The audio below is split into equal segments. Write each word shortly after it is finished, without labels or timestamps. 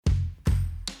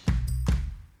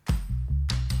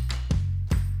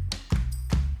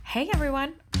Hey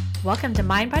everyone, welcome to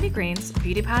Mind Body Green's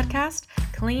beauty podcast,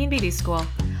 Clean Beauty School.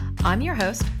 I'm your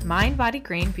host, Mind Body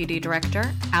Green Beauty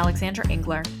Director, Alexandra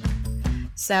Engler.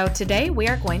 So today we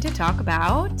are going to talk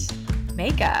about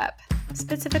makeup.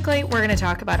 Specifically, we're going to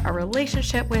talk about our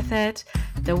relationship with it,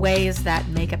 the ways that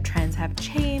makeup trends have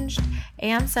changed,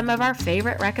 and some of our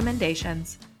favorite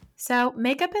recommendations. So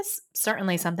makeup is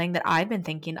certainly something that I've been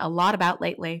thinking a lot about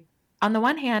lately. On the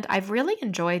one hand, I've really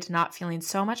enjoyed not feeling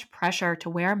so much pressure to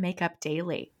wear makeup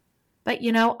daily. But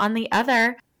on the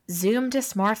other, Zoom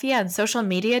dysmorphia and social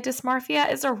media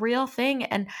dysmorphia is a real thing.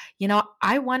 And,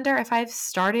 I wonder if I've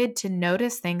started to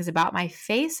notice things about my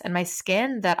face and my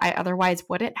skin that I otherwise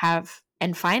wouldn't have.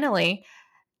 And finally,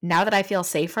 now that I feel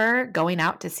safer going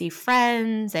out to see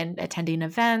friends and attending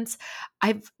events,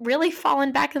 I've really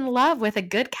fallen back in love with a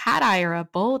good cat eye or a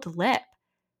bold lip.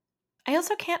 I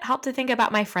also can't help to think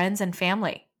about my friends and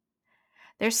family.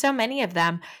 There's so many of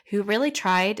them who really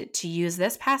tried to use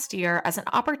this past year as an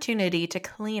opportunity to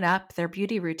clean up their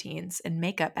beauty routines and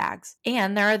makeup bags.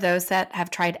 And there are those that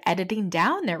have tried editing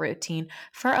down their routine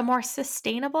for a more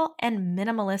sustainable and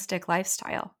minimalistic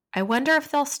lifestyle. I wonder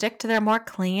if they'll stick to their more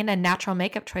clean and natural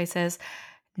makeup choices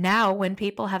now when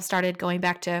people have started going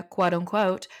back to quote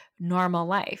unquote normal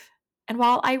life. And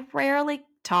while I rarely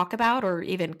talk about or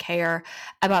even care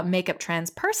about makeup trends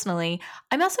personally,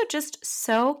 I'm also just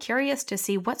so curious to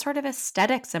see what sort of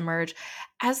aesthetics emerge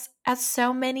as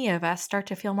so many of us start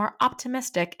to feel more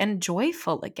optimistic and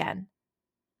joyful again.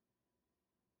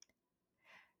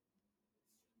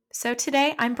 So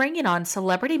today I'm bringing on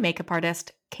celebrity makeup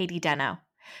artist Katie Deno.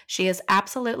 She is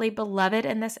absolutely beloved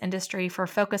in this industry for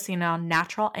focusing on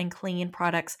natural and clean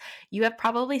products. You have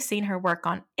probably seen her work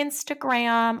on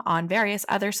Instagram, on various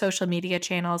other social media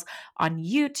channels, on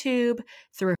YouTube,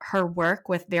 through her work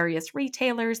with various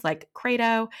retailers like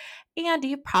Credo, and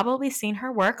you've probably seen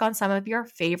her work on some of your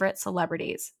favorite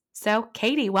celebrities. So,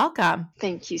 Katie, welcome.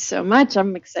 Thank you so much.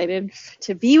 I'm excited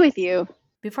to be with you.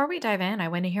 Before we dive in, I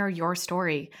want to hear your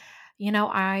story.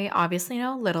 I obviously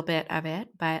know a little bit of it,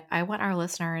 but I want our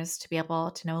listeners to be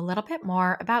able to know a little bit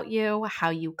more about you,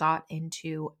 how you got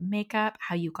into makeup,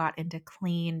 how you got into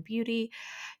clean beauty.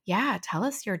 Yeah, tell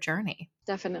us your journey.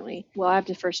 Definitely. Well, I have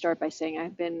to first start by saying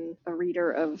I've been a reader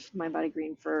of Mind Body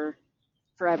Green for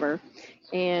forever.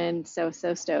 And so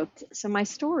stoked. So my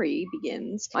story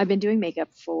begins. I've been doing makeup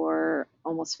for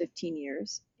almost 15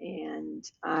 years, and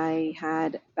I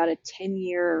had about a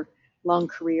 10-year long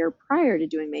career prior to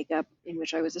doing makeup in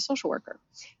which I was a social worker.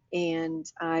 And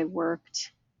I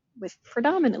worked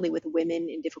predominantly with women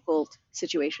in difficult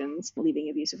situations, leaving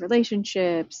abusive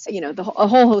relationships, a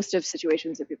whole host of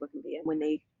situations that people can be in when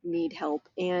they need help.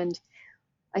 And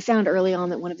I found early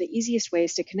on that one of the easiest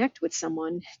ways to connect with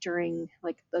someone during,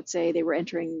 like, let's say they were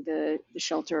entering the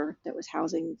shelter that was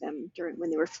housing them during when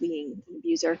they were fleeing an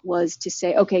abuser, was to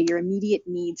say, okay, your immediate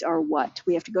needs are what?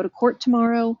 We have to go to court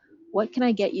tomorrow. What can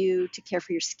I get you to care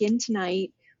for your skin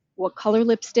tonight? What color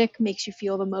lipstick makes you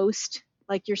feel the most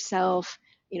like yourself?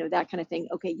 That kind of thing.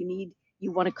 Okay,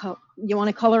 you want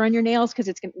to color on your nails because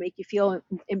it's going to make you feel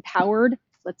empowered.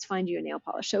 Let's find you a nail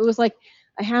polish. So it was like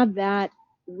I had that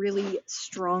really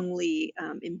strongly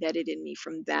embedded in me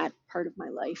from that part of my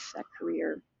life, that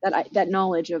career, that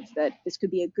knowledge of that this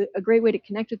could be a great way to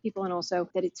connect with people, and also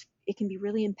that it can be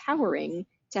really empowering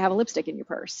to have a lipstick in your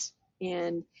purse.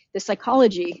 And the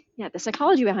psychology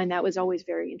behind that was always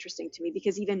very interesting to me,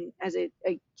 because even as a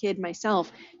kid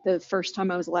myself, the first time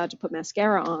I was allowed to put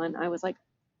mascara on, I was like,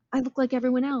 I look like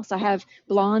everyone else. I have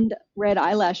blonde red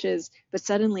eyelashes, but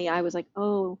suddenly I was like,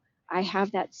 oh, I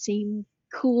have that same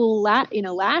cool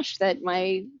lash that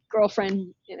my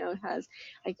girlfriend has.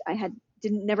 I had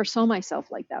didn't never saw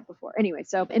myself like that before. Anyway,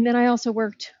 and then I also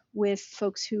worked with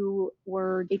folks who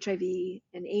were HIV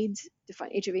and AIDS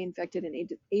defined, HIV infected and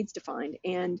AIDS defined,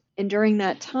 and during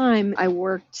that time I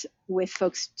worked with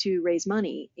folks to raise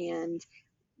money, and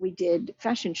we did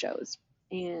fashion shows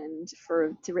and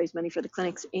to raise money for the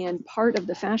clinics. And part of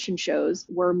the fashion shows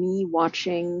were me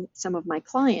watching some of my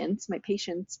clients, my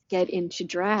patients, get into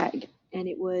drag. And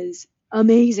it was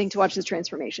amazing to watch the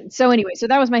transformation. So anyway, so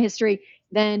that was my history.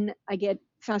 Then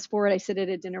fast forward, I sit at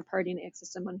a dinner party next to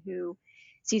someone who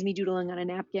sees me doodling on a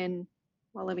napkin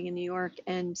while living in New York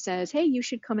and says, hey, you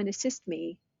should come and assist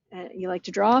me. You like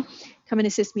to draw? Come and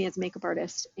assist me as a makeup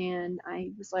artist. And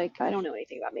I was like, I don't know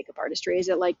anything about makeup artistry. Is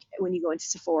it like when you go into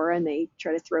Sephora and they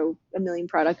try to throw a million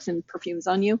products and perfumes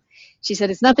on you? She said,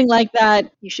 it's nothing like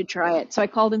that. You should try it. So I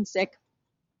called in sick.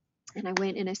 And I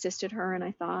went and assisted her, and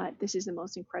I thought, this is the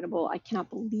most incredible. I cannot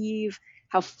believe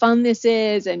how fun this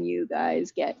is. And you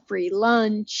guys get free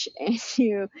lunch.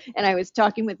 And I was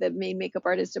talking with the main makeup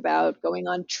artist about going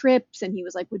on trips. And he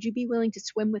was like, would you be willing to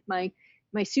swim with my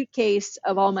suitcase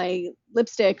of all my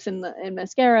lipsticks and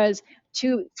mascaras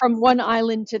to from one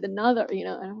island to another, And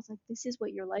I was like, this is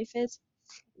what your life is,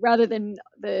 rather than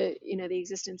the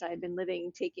existence I had been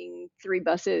living, taking 3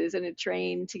 buses and a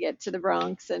train to get to the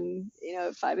Bronx and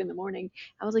at 5 in the morning.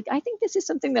 I was like, I think this is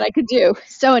something that I could do.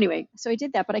 So anyway, so I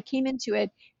did that, but I came into it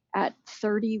at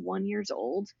 31 years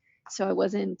old. So I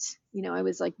wasn't, I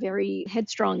was like very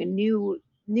headstrong and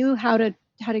knew how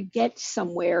to get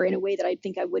somewhere in a way that I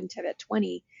think I wouldn't have at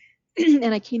 20.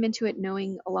 And I came into it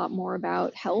knowing a lot more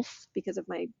about health because of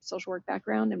my social work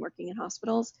background and working in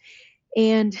hospitals.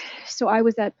 And so I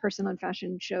was that person on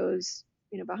fashion shows,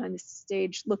 behind the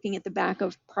stage, looking at the back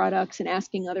of products and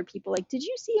asking other people, like, did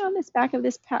you see on this back of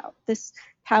this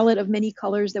palette of many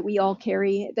colors that we all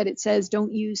carry, that it says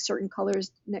don't use certain colors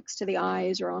next to the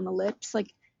eyes or on the lips?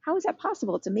 Like, how is that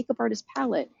possible? It's a makeup artist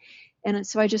palette. And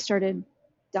so I just started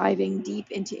diving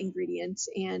deep into ingredients,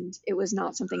 and it was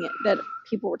not something that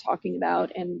people were talking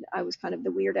about. And I was kind of the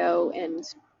weirdo,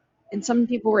 and some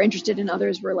people were interested and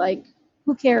others were like,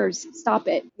 who cares? Stop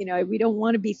it. We don't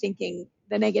want to be thinking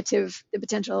the negative, the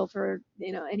potential for,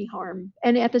 any harm.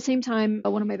 And at the same time,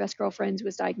 one of my best girlfriends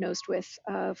was diagnosed with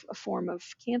a form of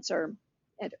cancer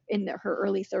in her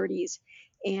early 30s.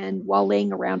 And while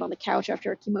laying around on the couch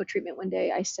after a chemo treatment one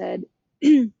day, I said,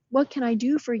 what can I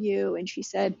do for you? And she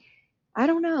said, I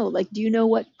don't know. Like, do you know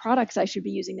what products I should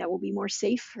be using that will be more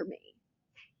safe for me?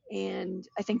 And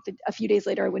I think that a few days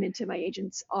later, I went into my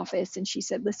agent's office and she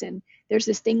said, listen, there's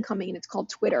this thing coming and it's called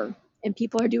Twitter. And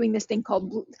people are doing this thing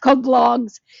called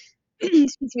blogs,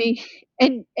 excuse me.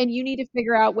 And you need to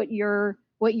figure out what your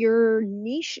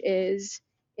niche is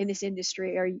in this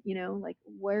industry. Or, like,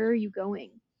 where are you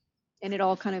going? And it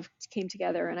all kind of came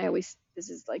together. And I always,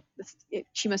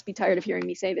 she must be tired of hearing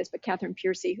me say this, but Catherine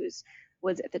Piercy,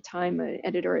 was at the time an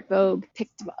editor at Vogue,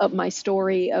 picked up my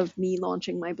story of me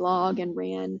launching my blog and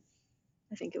ran,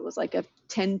 I think it was like a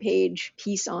 10-page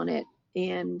piece on it.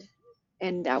 And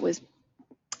that was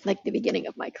like the beginning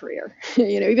of my career.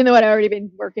 Even though I'd already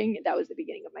been working, that was the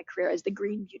beginning of my career as the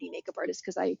green beauty makeup artist,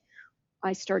 because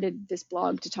I started this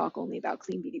blog to talk only about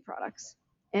clean beauty products.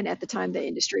 And at the time, the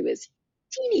industry was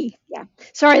teeny. Yeah.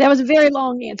 Sorry, that was a very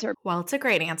long answer. Well, it's a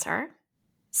great answer.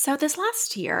 So this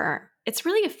last year, it's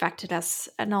really affected us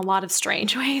in a lot of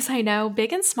strange ways, I know,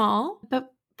 big and small.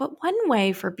 But one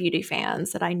way for beauty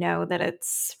fans that I know that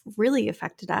it's really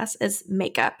affected us is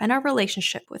makeup and our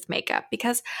relationship with makeup.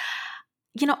 Because,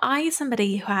 I am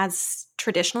somebody who has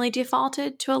traditionally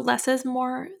defaulted to a less is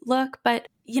more look. But,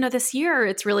 this year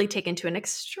it's really taken to an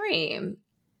extreme.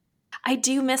 I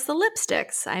do miss the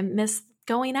lipsticks. I miss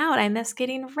going out. I miss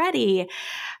getting ready.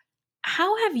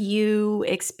 How have you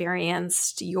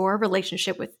experienced your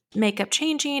relationship with makeup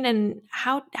changing, and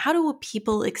how do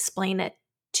people explain it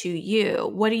to you?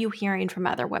 What are you hearing from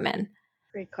other women?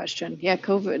 Great question. Yeah,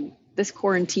 COVID, this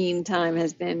quarantine time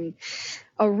has been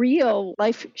a real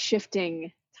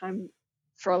life-shifting time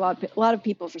for a lot of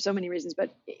people for so many reasons. But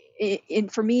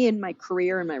for me, in my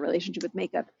career and my relationship with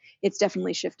makeup, it's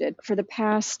definitely shifted. For the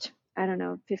past,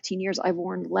 15 years, I've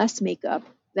worn less makeup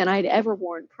than I'd ever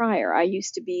worn prior.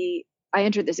 I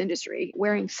entered this industry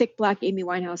wearing thick black Amy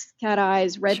Winehouse cat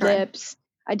eyes, red lips.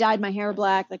 I dyed my hair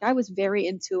black. Like, I was very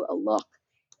into a look,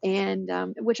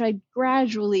 and which I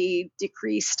gradually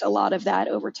decreased a lot of that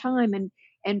over time.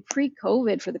 And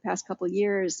pre-COVID, for the past couple of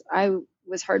years, I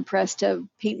was hard pressed to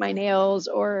paint my nails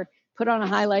or put on a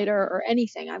highlighter or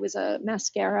anything. I was a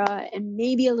mascara and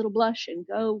maybe a little blush and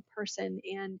go person.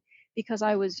 And because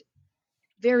I was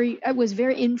very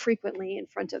infrequently in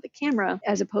front of the camera,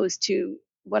 as opposed to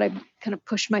what I kind of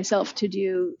pushed myself to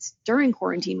do during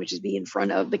quarantine, which is be in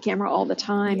front of the camera all the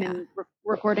time and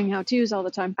recording how-tos all the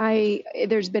time.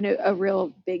 There's been a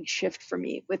real big shift for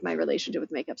me with my relationship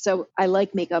with makeup. So I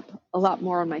like makeup a lot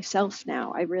more on myself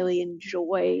now. I really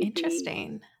enjoy.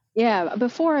 Interesting.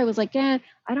 Before I was like, I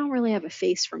don't really have a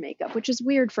face for makeup, which is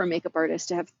weird for a makeup artist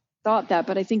to have thought that.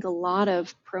 But I think a lot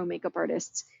of pro makeup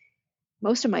artists,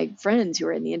 most of my friends who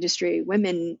are in the industry,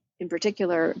 women in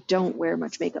particular, don't wear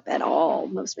much makeup at all.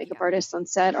 Most makeup artists on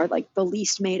set are like the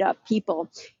least made up people.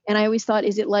 And I always thought,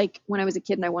 is it like when I was a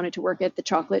kid and I wanted to work at the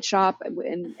chocolate shop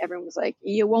and everyone was like,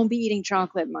 you won't be eating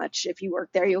chocolate much. If you work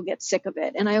there, you'll get sick of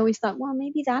it. And I always thought, well,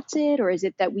 maybe that's it. Or is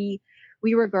it that we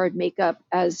regard makeup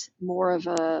as more of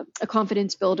a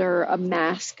confidence builder, a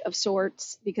mask of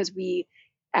sorts, because we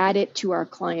add it to our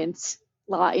clients'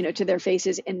 to their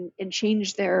faces and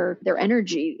change their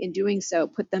energy in doing so,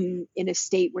 put them in a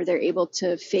state where they're able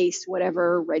to face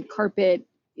whatever red carpet,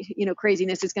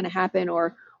 craziness is going to happen,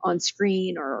 or on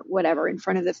screen or whatever, in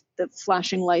front of the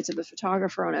flashing lights of the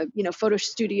photographer on a, photo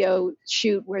studio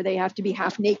shoot where they have to be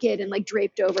half naked and like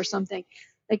draped over something.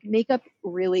 Like makeup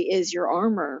really is your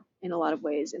armor in a lot of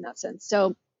ways in that sense.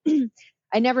 So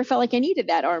I never felt like I needed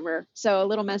that armor. So a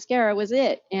little mascara was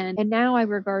it. And now I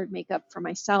regard makeup for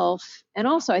myself. And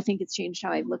also I think it's changed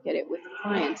how I look at it with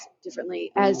clients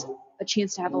differently, as a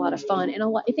chance to have a lot of fun. And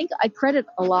I think I credit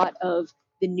a lot of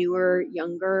the newer,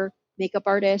 younger makeup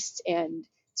artists and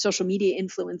social media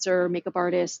influencer makeup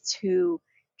artists who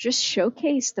just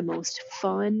showcase the most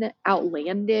fun,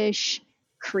 outlandish,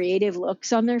 creative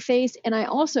looks on their face. And I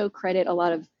also credit a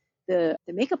lot of the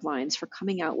makeup lines for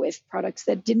coming out with products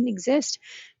that didn't exist,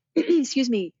 excuse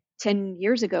me, 10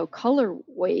 years ago,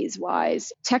 colorways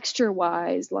wise, texture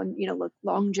wise,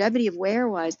 longevity of wear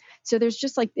wise. So there's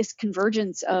just like this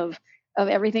convergence of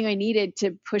everything I needed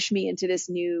to push me into this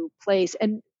new place.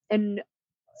 And in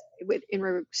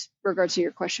regards to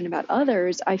your question about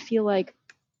others, I feel like,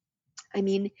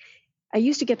 I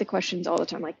used to get the questions all the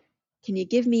time, like, can you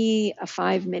give me a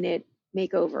 5-minute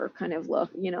makeover kind of look?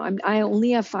 I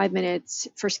only have 5 minutes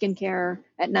for skincare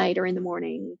at night or in the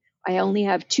morning. I only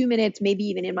have 2 minutes, maybe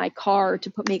even in my car,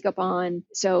 to put makeup on.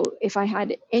 So if I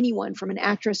had anyone, from an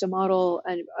actress, a model,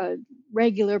 a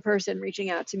regular person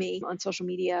reaching out to me on social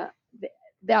media,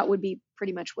 that would be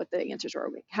pretty much what the answers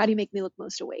were. How do you make me look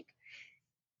most awake?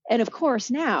 And of course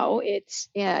now it's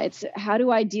how do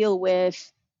I deal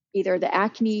with either the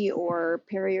acne or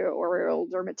perioral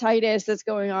dermatitis that's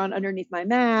going on underneath my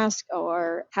mask,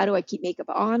 or how do I keep makeup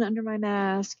on under my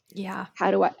mask? Yeah.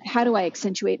 How do I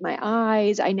accentuate my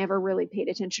eyes? I never really paid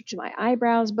attention to my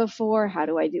eyebrows before. How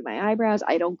do I do my eyebrows?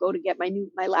 I don't go to get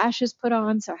my lashes put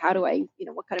on. So how do I,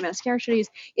 what kind of mascara should I use?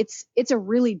 It's a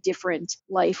really different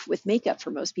life with makeup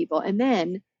for most people. And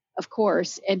then of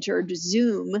course entered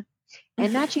Zoom,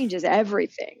 and that changes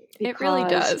everything. It really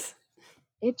does.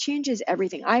 It changes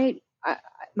everything.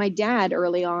 My dad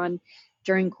early on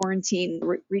during quarantine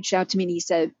reached out to me and he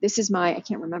said, this is I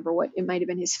can't remember what, it might've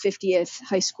been his 50th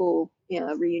high school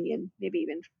reunion, maybe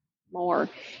even more.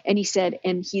 And he said,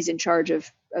 and he's in charge of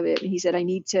it. And he said, I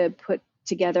need to put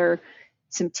together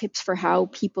some tips for how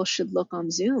people should look on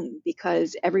Zoom,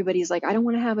 because everybody's like, I don't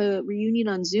want to have a reunion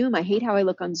on Zoom. I hate how I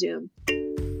look on Zoom.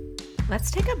 Let's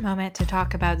take a moment to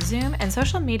talk about Zoom and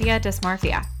social media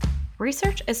dysmorphia.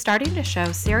 Research is starting to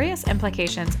show serious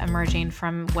implications emerging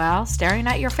from, staring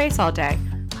at your face all day.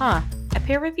 A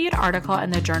peer-reviewed article in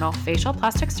the journal Facial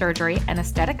Plastic Surgery and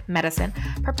Aesthetic Medicine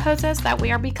proposes that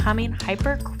we are becoming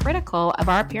hypercritical of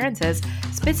our appearances,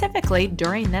 specifically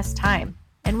during this time.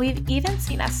 And we've even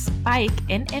seen a spike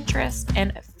in interest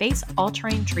in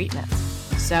face-altering treatments.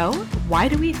 So, why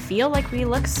do we feel like we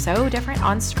look so different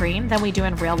on screen than we do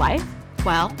in real life?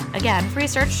 Well, again,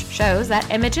 research shows that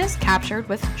images captured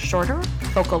with shorter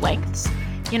focal lengths,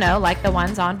 like the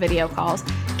ones on video calls,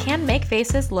 can make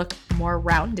faces look more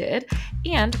rounded,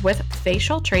 and with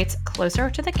facial traits closer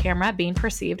to the camera being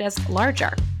perceived as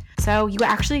larger. So you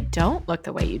actually don't look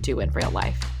the way you do in real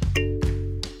life.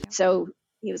 So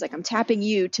he was like, I'm tapping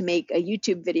you to make a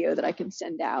YouTube video that I can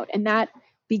send out. And that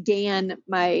began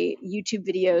my YouTube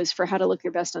videos for how to look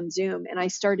your best on Zoom. And I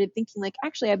started thinking like,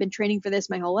 actually, I've been training for this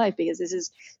my whole life, because this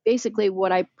is basically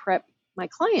what I prep my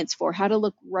clients for, how to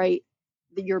look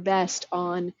your best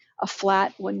on a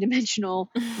flat, one-dimensional,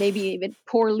 maybe even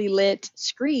poorly lit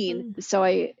screen. So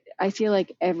I feel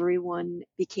like everyone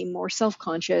became more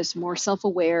self-conscious, more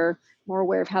self-aware, more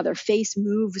aware of how their face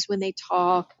moves when they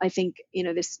talk. I think,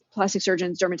 this plastic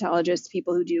surgeons, dermatologists,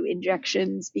 people who do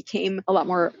injections became a lot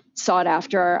more sought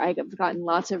after. I've gotten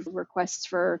lots of requests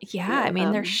for...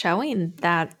 they're showing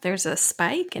that there's a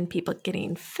spike in people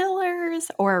getting fillers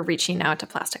or reaching out to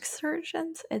plastic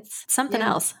surgeons. It's something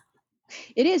else.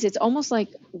 It is. It's almost like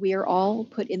we're all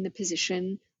put in the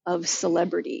position of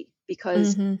celebrity,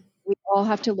 because we all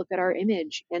have to look at our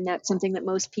image. And that's something that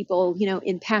most people,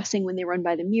 in passing, when they run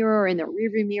by the mirror or in the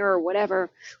rearview mirror or whatever,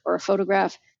 or a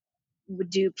photograph, would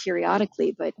do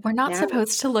periodically. But we're not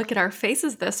supposed to look at our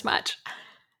faces this much.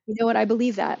 You know what? I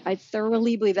believe that. I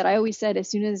thoroughly believe that. I always said, as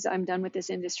soon as I'm done with this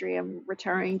industry, I'm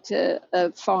retiring to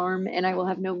a farm and I will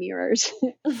have no mirrors.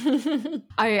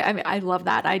 I love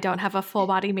that. I don't have a full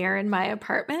body mirror in my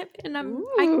apartment, and I'm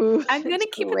going to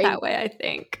keep it that way, I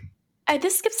think.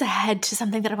 This skips ahead to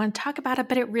something that I want to talk about,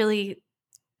 but it really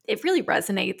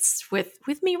resonates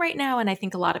with me right now, and I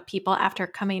think a lot of people, after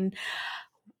coming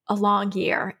a long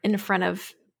year in front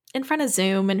of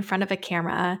Zoom, in front of a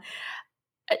camera.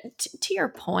 To your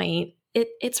point,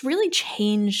 it's really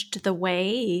changed the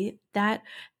way that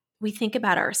we think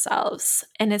about ourselves,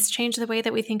 and it's changed the way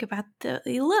that we think about the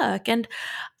look. And,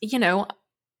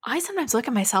 I sometimes look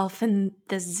at myself in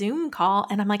the Zoom call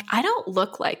and I'm like, I don't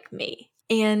look like me.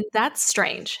 And that's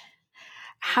strange.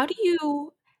 How do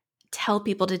you tell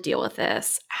people to deal with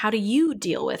this? How do you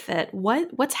deal with it?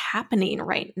 What's happening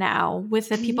right now with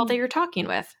the people that you're talking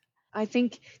with? I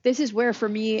think this is where, for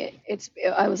me,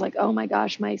 I was like, oh my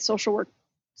gosh, my social work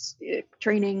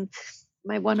training,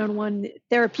 my one-on-one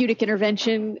therapeutic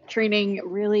intervention training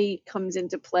really comes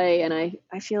into play. And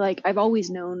I feel like I've always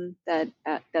known that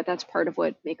that's part of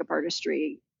what makeup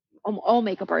artistry, all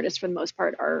makeup artists for the most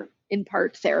part are in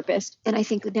part therapists. And I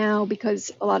think now,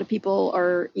 because a lot of people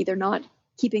are either not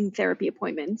keeping therapy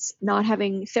appointments, not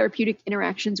having therapeutic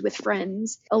interactions with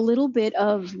friends, a little bit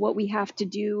of what we have to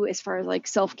do as far as like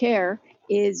self-care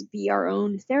is be our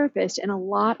own therapist. And a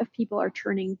lot of people are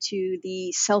turning to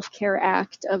the self-care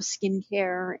act of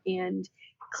skincare and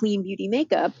clean beauty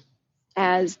makeup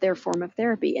as their form of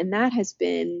therapy. And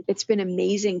it's been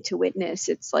amazing to witness.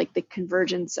 It's like the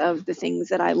convergence of the things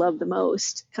that I love the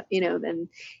most, then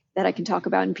that I can talk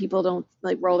about, and people don't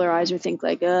like roll their eyes or think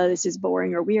like, oh, this is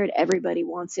boring or weird. Everybody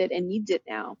wants it and needs it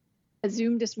now.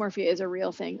 Zoom dysmorphia is a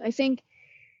real thing. I think,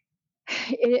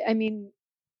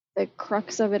 the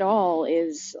crux of it all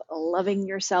is loving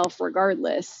yourself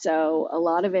regardless. So a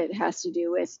lot of it has to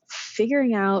do with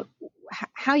figuring out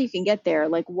how you can get there.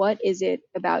 Like, what is it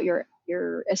about your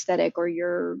aesthetic or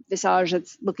your visage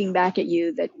that's looking back at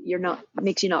you that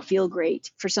makes you not feel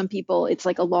great? For some people, it's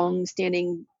like a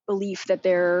long-standing belief that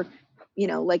they're,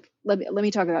 like, let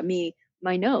me talk about me.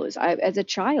 My nose. As a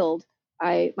child,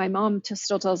 my mom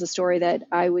still tells the story that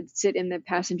I would sit in the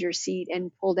passenger seat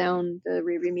and pull down the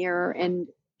rearview mirror, and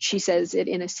she says it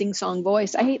in a sing-song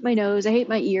voice. I hate my nose. I hate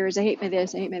my ears. I hate my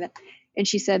this. I hate my that. And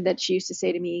she said that she used to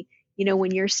say to me,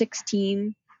 when you're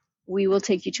 16, we will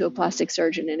take you to a plastic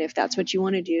surgeon. And if that's what you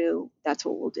want to do, that's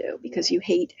what we'll do, because you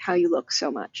hate how you look so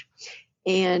much.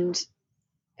 And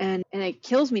it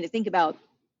kills me to think about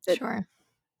that. Sure.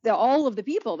 All of the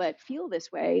people that feel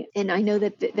this way. And I know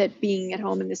that being at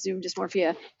home in this Zoom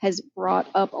dysmorphia has brought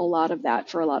up a lot of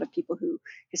that for a lot of people who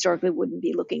historically wouldn't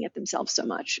be looking at themselves so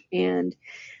much. And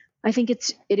I think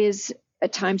it is a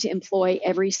time to employ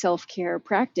every self-care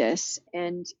practice.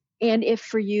 And if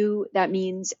for you that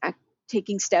means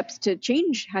taking steps to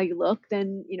change how you look,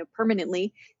 then,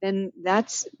 permanently, then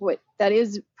that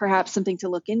is perhaps something to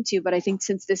look into. But I think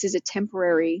since this is a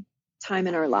temporary time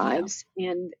in our lives,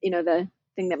 and, the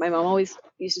thing that my mom always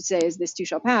used to say is, this too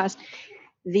shall pass.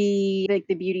 The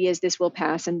beauty is this will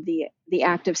pass, and the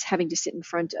act of having to sit in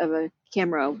front of a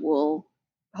camera will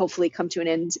hopefully come to an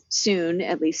end soon,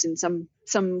 at least in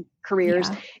some careers.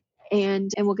 Yeah.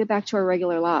 And we'll get back to our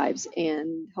regular lives,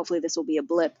 and hopefully this will be a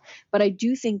blip. But I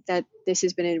do think that this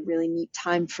has been a really neat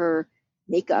time for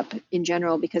makeup in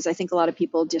general, because I think a lot of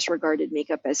people disregarded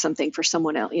makeup as something for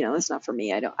someone else. It's not for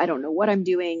me. I don't know what I'm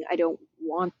doing. I don't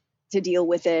want to deal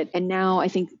with it. And now I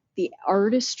think the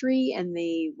artistry and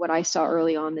what I saw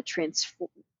early on, the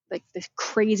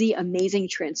crazy, amazing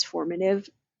transformative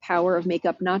power of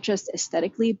makeup, not just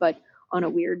aesthetically, but on a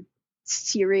weird,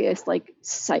 serious, like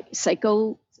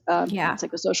psychosocial,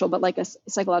 but like a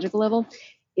psychological level,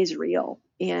 is real.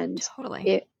 And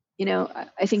totally.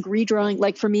 I think redrawing,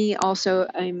 like for me also,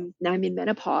 I'm in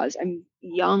menopause. I'm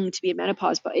young to be in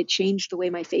menopause, but it changed the way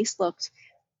my face looked,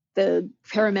 the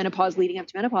perimenopause leading up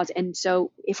to menopause. And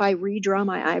so if I redraw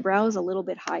my eyebrows a little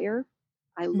bit higher,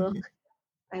 I look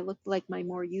like my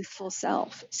more youthful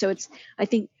self. So I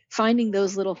think finding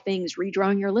those little things,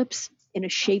 redrawing your lips in a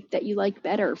shape that you like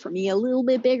better. For me, a little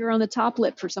bit bigger on the top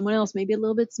lip. For someone else, maybe a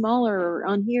little bit smaller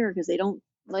on here because they don't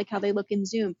like how they look in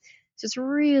Zoom. So it's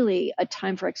really a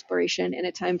time for exploration and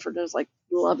a time for just like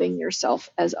loving yourself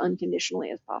as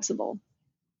unconditionally as possible.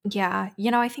 Yeah.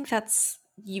 I think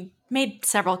you made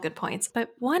several good points, but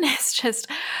one is just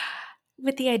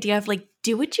with the idea of like,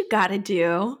 do what you got to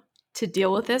do to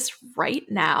deal with this right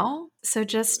now. So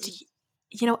just,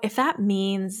 if that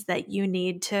means that you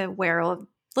need to wear a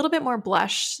little bit more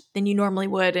blush than you normally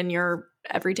would in your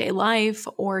everyday life,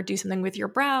 or do something with your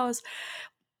brows,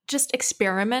 just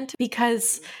experiment,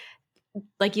 because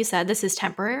like you said, this is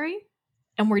temporary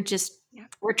and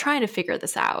we're trying to figure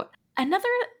this out. Another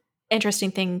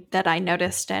interesting thing that I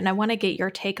noticed, and I want to get your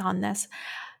take on this,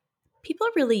 people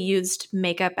really used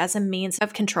makeup as a means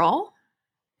of control.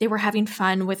 They were having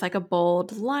fun with like a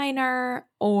bold liner,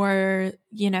 or,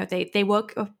 they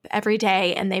woke up every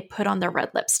day and they put on their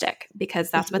red lipstick because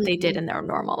that's what they did in their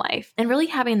normal life, and really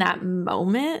having that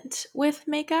moment with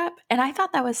makeup. And I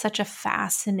thought that was such a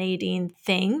fascinating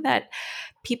thing that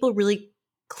people really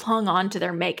clung on to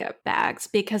their makeup bags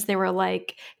because they were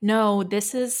like, no,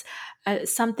 this is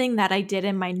something that I did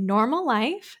in my normal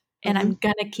life, and Hmm. I'm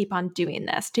going to keep on doing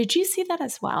this. Did you see that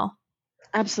as well?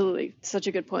 Absolutely. Such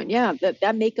a good point. Yeah.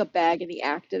 That makeup bag and the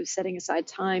act of setting aside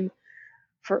time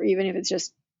for, even if it's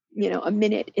just, a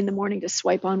minute in the morning to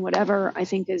swipe on whatever, I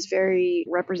think is very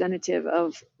representative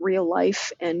of real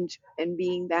life and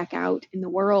being back out in the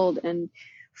world. And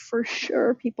for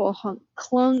sure, people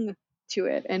clung to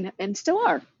it and still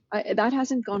are. That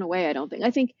hasn't gone away, I don't think.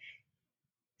 I think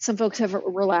some folks have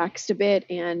relaxed a bit,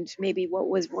 and maybe what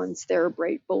was once their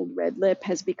bright, bold red lip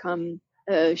has become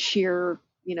a sheer,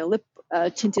 lip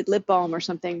tinted lip balm or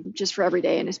something just for every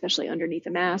day, and especially underneath a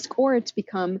mask, or it's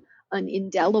become an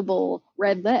indelible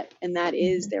red lip, and that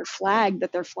is their flag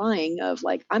that they're flying of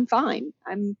like, I'm fine,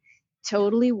 I'm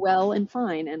totally well and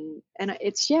fine. And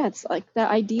it's like the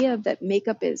idea of that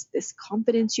makeup is this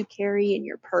confidence you carry in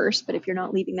your purse, but if you're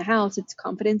not leaving the house, it's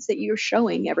confidence that you're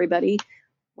showing everybody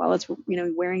while it's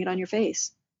wearing it on your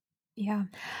face. Yeah.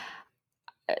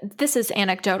 This is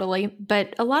anecdotally,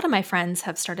 but a lot of my friends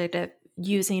have started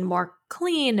using more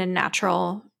clean and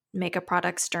natural makeup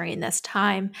products during this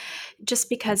time just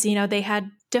because, they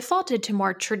had defaulted to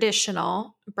more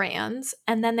traditional brands.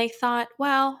 And then they thought,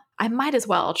 well, I might as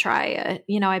well try it.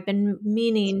 I've been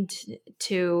meaning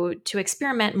to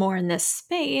experiment more in this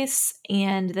space,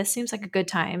 and this seems like a good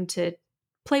time to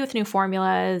play with new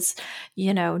formulas,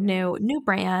 new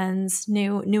brands,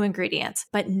 new ingredients.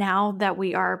 But now that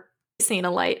we are seeing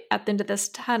a light at the end of this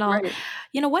tunnel, Right.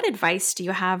 what advice do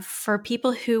you have for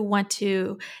people who want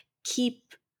to keep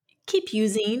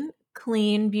using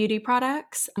clean beauty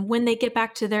products when they get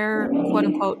back to their quote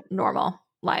unquote normal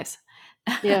lives?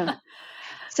 Yeah.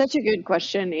 Such a good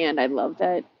question. And I love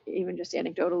that even just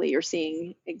anecdotally, you're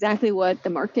seeing exactly what the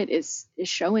market is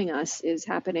showing us is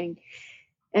happening.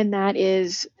 And that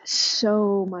is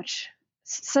such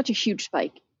a huge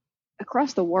spike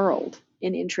across the world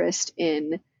in interest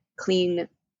in clean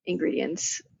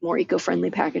ingredients, more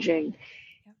eco-friendly packaging.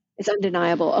 It's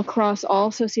undeniable across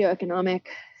all socioeconomic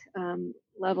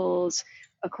levels,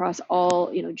 across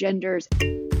all genders.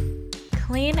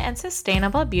 Clean and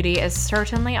sustainable beauty is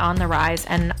certainly on the rise,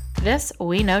 and this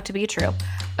we know to be true.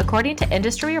 According to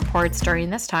industry reports during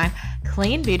this time,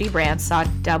 clean beauty brands saw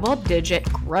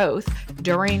double-digit growth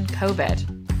during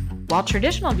COVID, while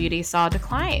traditional beauty saw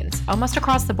declines almost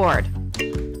across the board.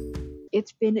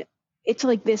 It's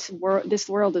like this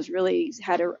world has really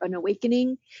had an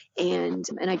awakening, and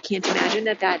I can't imagine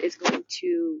that is going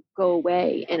to go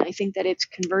away. And I think that it's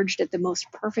converged at the most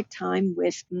perfect time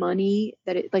with money,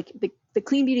 that it like the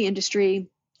clean beauty industry,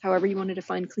 however you want to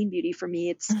define clean beauty. For me,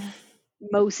 it's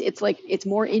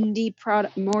more indie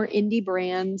product, more indie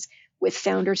brands with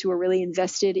founders who are really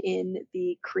invested in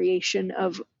the creation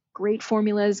of great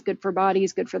formulas, good for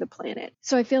bodies, good for the planet.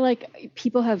 So I feel like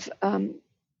people have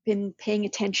been paying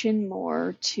attention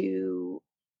more to,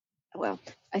 well,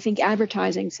 I think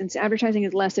advertising, since advertising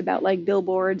is less about like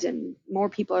billboards and more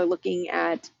people are looking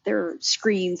at their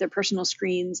screens, their personal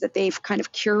screens that they've kind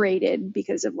of curated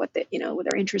because of what what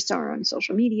their interests are on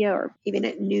social media, or even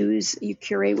at news, you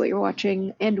curate what you're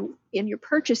watching, and your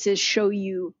purchases show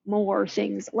you more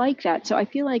things like that. So I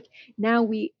feel like now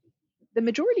the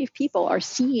majority of people are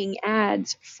seeing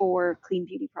ads for clean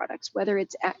beauty products, whether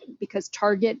it's because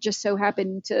Target just so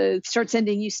happened to start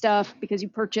sending you stuff because you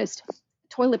purchased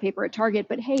toilet paper at Target,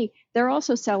 but hey, they're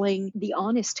also selling the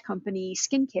Honest Company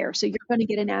skincare. So you're going to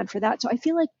get an ad for that. So I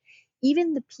feel like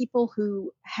even the people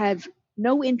who have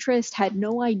no interest, had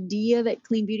no idea that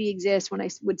clean beauty exists. When I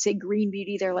would say green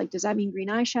beauty, they're like, does that mean green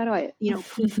eyeshadow?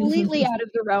 Completely out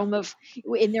of the realm of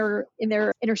in their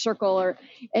inner circle or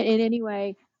in any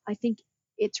way. I think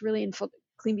it's really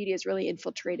clean beauty is really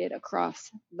infiltrated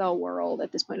across the world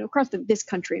at this point, across this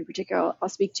country in particular, I'll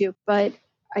speak to. But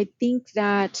I think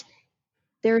that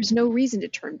there's no reason to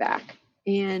turn back.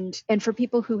 And for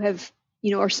people who have,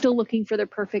 are still looking for their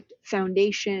perfect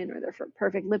foundation or their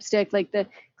perfect lipstick, like the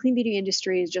clean beauty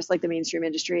industry is just like the mainstream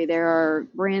industry. There are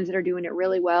brands that are doing it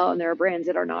really well, and there are brands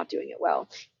that are not doing it well.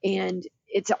 And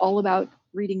it's all about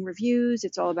reading reviews.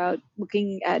 It's all about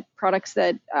looking at products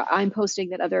that I'm posting,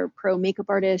 that other pro makeup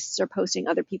artists are posting,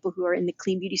 other people who are in the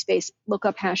clean beauty space. Look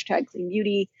up hashtag clean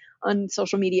beauty on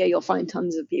social media. You'll find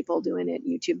tons of people doing it,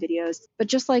 YouTube videos. But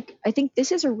just like, I think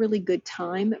this is a really good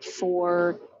time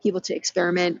for people to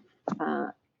experiment.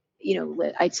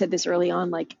 I said this early on,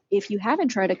 like if you haven't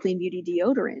tried a clean beauty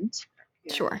deodorant,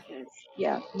 Sure.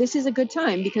 yeah, this is a good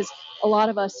time because a lot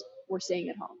of us were staying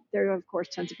at home. There are, of course,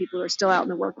 tons of people who are still out in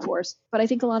the workforce, but I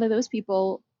think a lot of those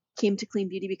people came to clean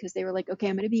beauty because they were like, okay,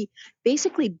 I'm going to be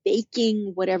basically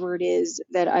baking whatever it is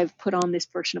that I've put on this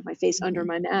portion of my face under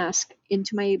my mask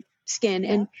into my skin.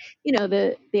 Yeah. And, you know,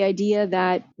 the idea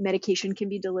that medication can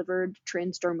be delivered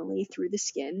transdermally through the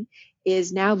skin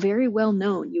is now very well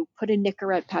known. You put a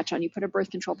Nicorette patch on, you put a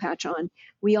birth control patch on.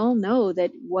 We all know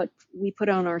that what we put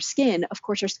on our skin, of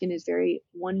course, our skin is very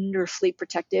wonderfully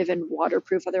protective and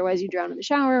waterproof. Otherwise you drown in the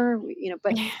shower, you know,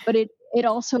 but it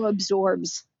also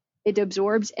absorbs. It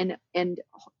absorbs and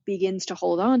begins to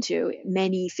hold on to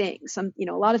many things. Some, you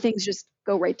know, a lot of things just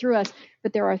go right through us,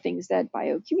 but there are things that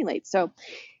bioaccumulate. So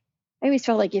I always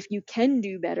felt like if you can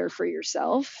do better for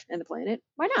yourself and the planet,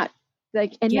 why not?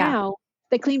 Like, and Yeah. now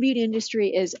the clean beauty industry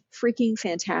is freaking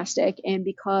fantastic. And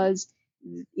because,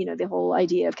 you know, the whole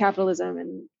idea of capitalism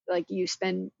and like you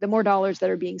spend the more dollars that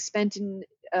are being spent in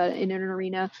an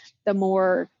arena, the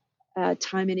more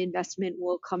time and investment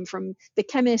will come from the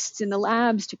chemists in the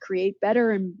labs to create better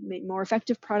and more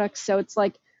effective products. So it's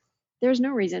like, there's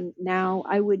no reason now.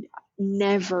 I would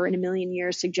never in a million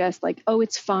years suggest like, oh,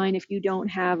 it's fine if you don't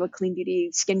have a clean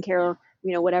beauty skincare,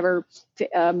 you know, whatever,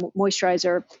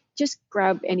 moisturizer, just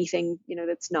grab anything, you know,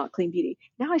 that's not clean beauty.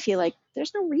 Now I feel like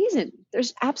there's no reason.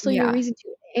 There's absolutely no reason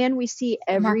to. And we see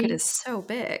the market is so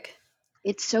big.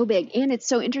 It's so big. And it's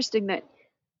so interesting that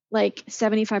like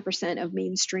 75% of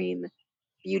mainstream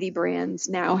beauty brands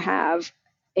now have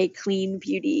a clean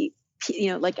beauty,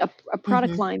 you know, like a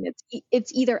product line that's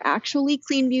it's either actually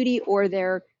clean beauty or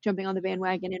they're jumping on the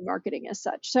bandwagon and marketing as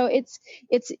such. So it's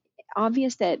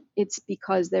obvious that it's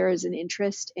because there is an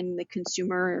interest in the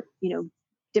consumer, you know,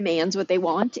 demands what they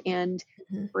want and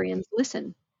brands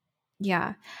listen.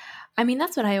 Yeah. I mean,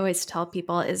 that's what I always tell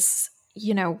people is,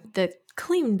 you know, the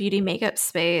clean beauty makeup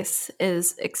space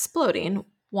is exploding,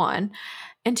 one,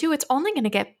 and two, it's only going to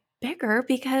get bigger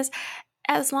because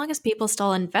as long as people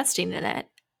still investing in it,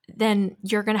 then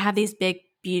you're going to have these big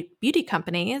beauty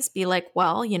companies be like,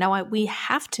 well, you know what, we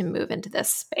have to move into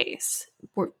this space.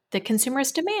 The consumer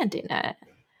is demanding it.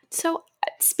 So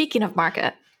speaking of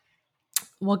market,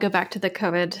 we'll go back to the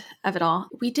COVID of it all.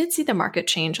 We did see the market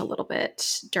change a little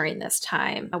bit during this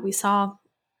time. We saw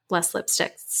less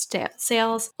lipstick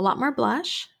sales, a lot more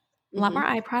blush, a lot more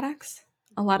eye products,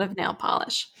 a lot of nail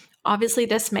polish. Obviously,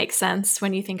 this makes sense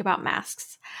when you think about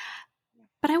masks.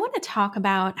 But I want to talk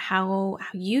about how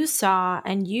you saw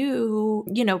and you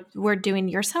know, were doing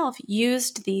yourself,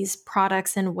 used these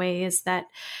products in ways that,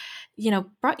 you know,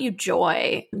 brought you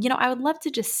joy. You know, I would love to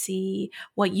just see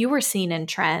what you were seeing in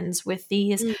trends with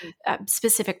these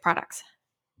specific products.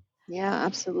 Yeah,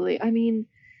 absolutely. I mean,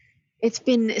 it's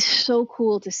been so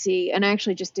cool to see. And I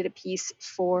actually just did a piece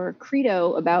for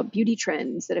Credo about beauty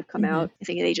trends that have come out. I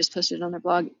think they just posted it on their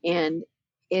blog. And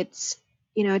it's,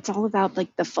 you know, it's all about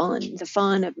like the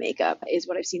fun of makeup is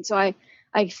what I've seen. So I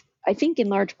think in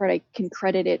large part, I can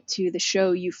credit it to the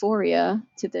show Euphoria,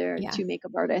 to their two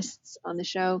makeup artists on the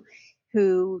show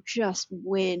who just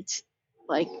went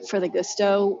like for the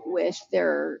gusto with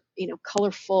their, you know,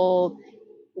 colorful,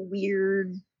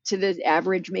 weird to the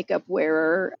average makeup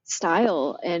wearer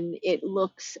style. And it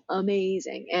looks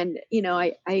amazing. And, you know,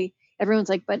 I everyone's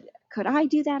like, but could I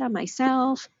do that on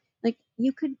myself? Like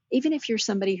you could, even if you're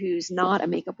somebody who's not a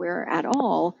makeup wearer at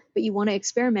all, but you want to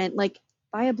experiment, like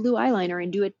buy a blue eyeliner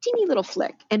and do a teeny little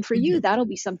flick. And for you, that'll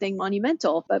be something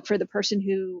monumental. But for the person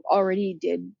who already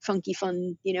did funky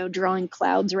fun, you know, drawing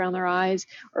clouds around their eyes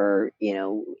or, you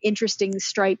know, interesting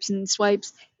stripes and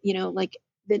swipes, you know, like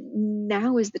that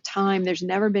now is the time. There's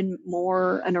never been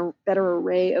more and a better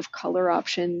array of color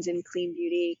options in clean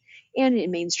beauty and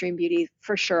in mainstream beauty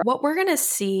for sure. What we're going to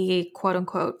see, quote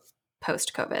unquote,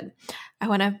 post-COVID, I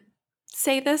want to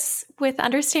say this with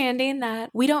understanding that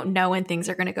we don't know when things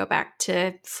are going to go back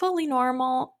to fully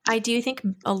normal. I do think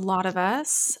a lot of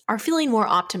us are feeling more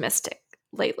optimistic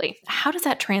lately. How does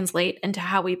that translate into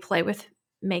how we play with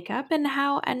makeup and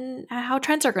how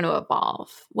trends are going to evolve?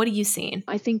 What are you seeing?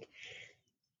 I think,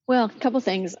 well, a couple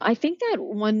things. I think that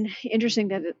one interesting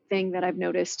thing that I've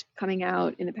noticed coming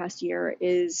out in the past year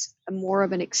is more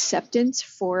of an acceptance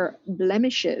for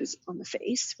blemishes on the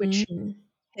face, which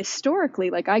historically,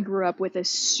 like I grew up with a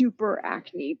super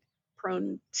acne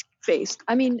prone face.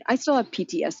 I mean, I still have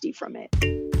PTSD from it.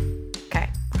 Okay.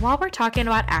 While we're talking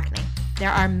about acne,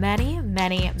 there are many,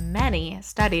 many, many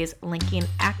studies linking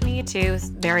acne to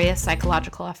various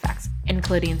psychological effects,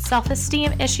 including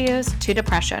self-esteem issues to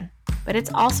depression. But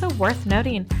it's also worth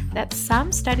noting that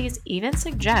some studies even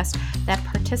suggest that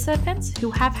participants who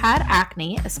have had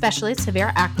acne, especially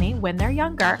severe acne when they're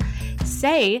younger,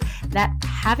 say that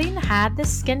having had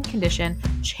this skin condition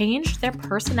changed their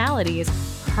personalities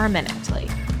permanently.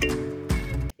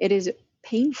 It is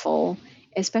painful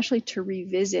especially to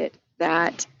revisit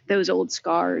those old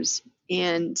scars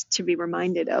and to be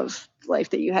reminded of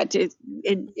life that you had to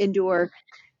endure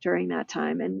during that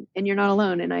time. And you're not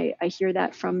alone. And I hear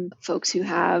that from folks who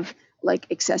have like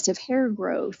excessive hair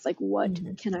growth. Like, what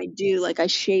can I do? Like, I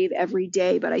shave every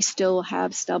day, but I still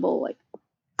have stubble, like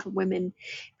for women in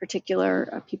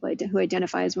particular, people who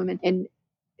identify as women. And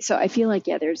so I feel like,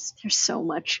 yeah, there's so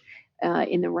much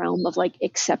in the realm of like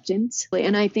acceptance.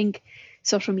 And I think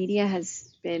social media has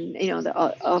been,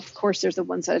 of course, there's the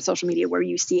one side of social media where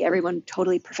you see everyone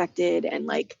totally perfected and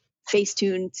like face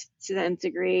tuned to the nth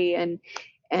degree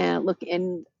and look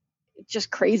and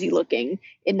just crazy looking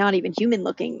and not even human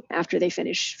looking after they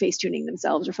finish face tuning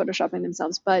themselves or photoshopping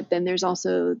themselves. But then there's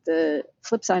also the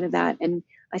flip side of that. And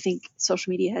I think social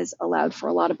media has allowed for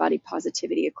a lot of body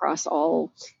positivity across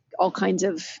all kinds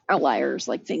of outliers,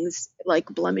 like things like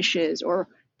blemishes or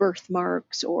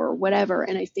birthmarks or whatever.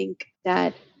 And I think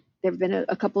that there have been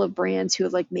a couple of brands who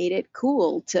have like made it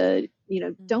cool to,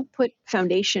 don't put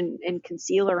foundation and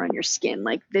concealer on your skin.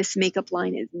 Like, this makeup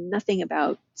line is nothing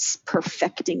about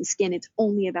perfecting skin. It's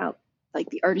only about like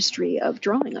the artistry of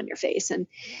drawing on your face. And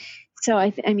so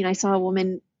I saw a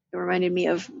woman, it reminded me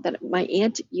of that my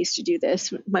aunt used to do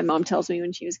this. My mom tells me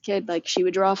when she was a kid, like she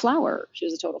would draw a flower. She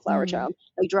was a total flower child.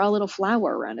 Like, draw a little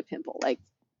flower around a pimple. Like,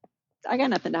 I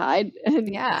got nothing to hide. And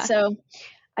Yeah. so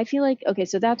I feel like, okay,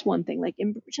 so that's one thing, like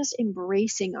just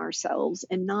embracing ourselves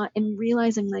and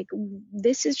realizing like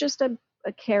this is just a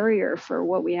carrier for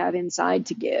what we have inside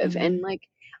to give. And like,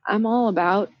 I'm all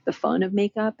about the fun of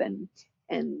makeup and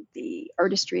the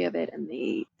artistry of it and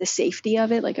the safety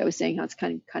of it. Like I was saying, how it's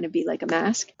kind of be like a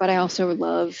mask, but I also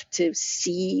love to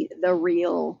see the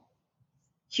real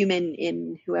human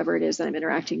in whoever it is that I'm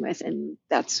interacting with. And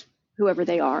that's whoever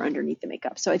they are underneath the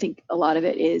makeup. So I think a lot of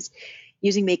it is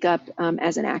using makeup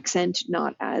as an accent,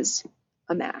 not as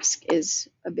a mask, is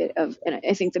a bit of, and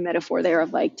I think the metaphor there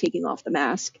of like taking off the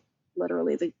mask,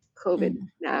 literally the COVID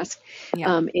mask,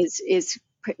 is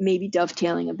maybe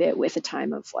dovetailing a bit with a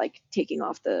time of like taking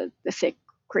off the thick,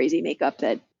 crazy makeup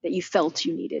that you felt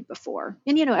you needed before.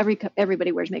 And,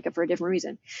 everybody wears makeup for a different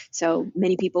reason. So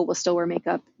many people will still wear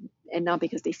makeup, and not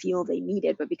because they feel they need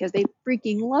it, but because they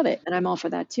freaking love it. And I'm all for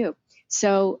that too.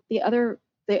 So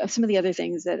some of the other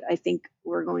things that I think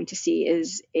we're going to see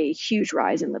is a huge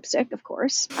rise in lipstick, of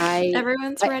course.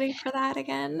 Everyone's ready for that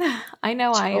again. I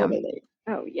know I am. Totally.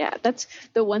 Oh yeah, that's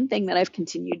the one thing that I've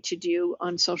continued to do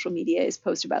on social media is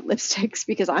post about lipsticks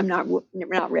because I'm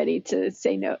not ready to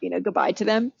say no, goodbye to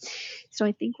them. So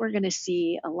I think we're going to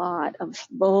see a lot of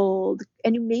bold,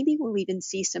 and maybe we'll even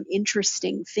see some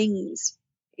interesting things,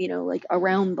 like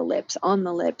around the lips, on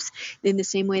the lips, in the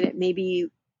same way that maybe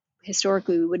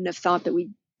historically we wouldn't have thought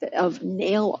of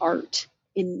nail art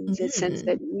in the sense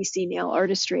that we see nail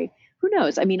artistry. Who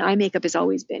knows? I mean, eye makeup has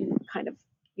always been kind of,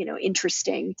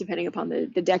 interesting depending upon the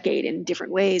decade in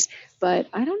different ways. But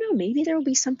I don't know, maybe there will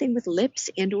be something with lips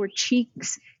and or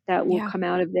cheeks that will come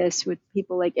out of this, with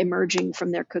people like emerging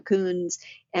from their cocoons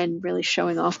and really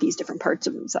showing off these different parts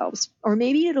of themselves. Or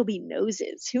maybe it'll be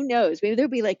noses. Who knows? Maybe there'll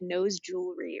be like nose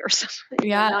jewelry or something.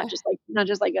 Yeah. Not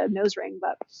just like a nose ring,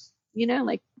 but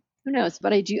like, who knows?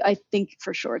 But I think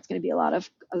for sure it's going to be a lot of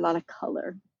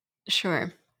color.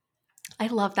 Sure. I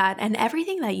love that. And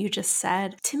everything that you just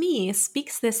said to me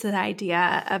speaks to the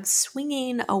idea of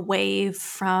swinging away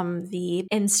from the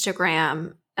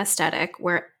Instagram aesthetic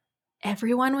where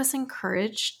everyone was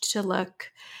encouraged to look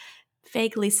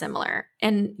vaguely similar.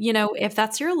 And, if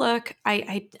that's your look,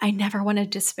 I never want to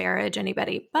disparage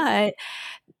anybody, but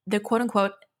the quote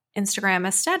unquote Instagram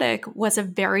aesthetic was a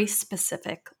very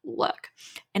specific look.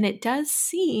 And it does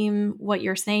seem, what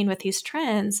you're saying with these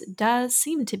trends does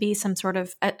seem to be some sort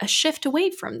of a shift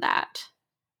away from that.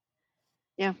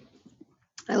 Yeah,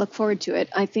 I look forward to it.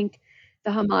 I think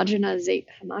the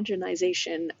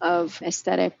homogenization of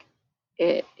aesthetic,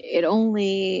 it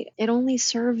only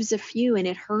serves a few, and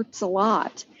it hurts a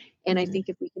lot. And I think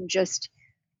if we can just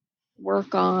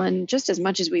work on, just as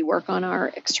much as we work on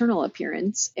our external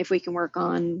appearance, if we can work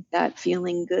on that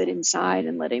feeling good inside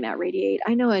and letting that radiate.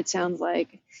 I know it sounds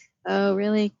like, oh,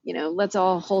 really? Let's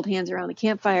all hold hands around the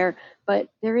campfire, but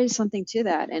there is something to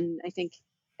that. And I think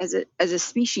as a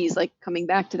species, like coming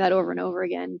back to that over and over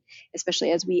again,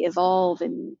 especially as we evolve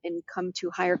and come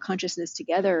to higher consciousness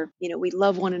together, we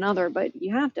love one another, but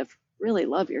you have to really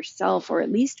love yourself, or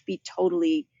at least be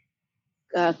totally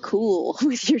cool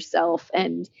with yourself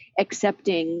and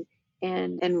accepting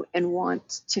and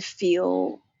want to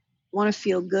feel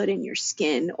good in your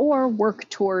skin, or work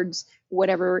towards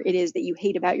whatever it is that you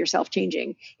hate about yourself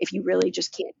changing. If you really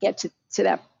just can't get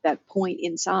to that point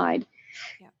inside,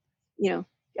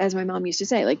 as my mom used to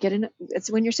say, like, it's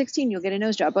when you're 16, you'll get a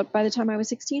nose job. But by the time I was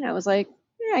 16, I was like,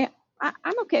 yeah,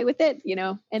 I'm okay with it,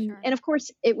 and Sure. and of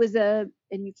course it was and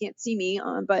you can't see me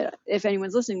but if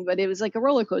anyone's listening, but it was like a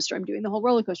roller coaster. I'm doing the whole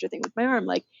roller coaster thing with my arm.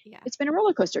 Like, Yeah. it's been a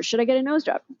roller coaster. Should I get a nose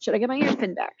job? Should I get my ears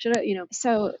pinned back? Should I,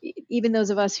 so even those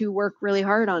of us who work really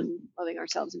hard on loving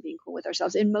ourselves and being cool with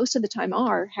ourselves, and most of the time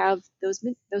have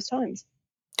those times.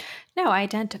 No, I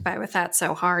identify with that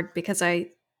so hard because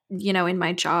in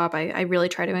my job, I really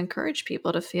try to encourage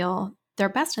people to feel their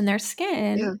best in their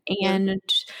skin and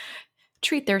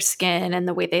treat their skin and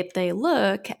the way they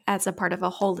look as a part of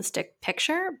a holistic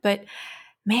picture. But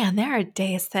man, there are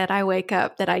days that I wake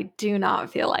up that I do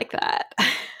not feel like that.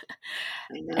 I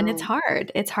know. And it's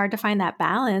hard. It's hard to find that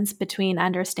balance between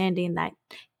understanding that,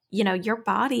 your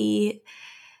body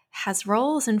has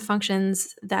roles and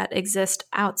functions that exist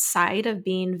outside of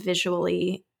being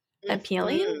visually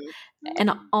appealing,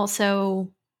 and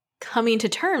also coming to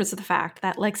terms with the fact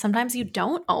that, like, sometimes you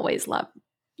don't always love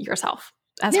yourself,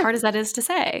 as hard as that is to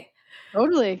say.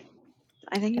 Totally.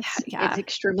 I think it's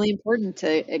extremely important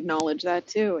to acknowledge that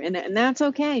too. And that's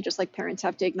okay. Just like parents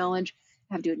have to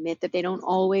admit that they don't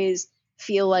always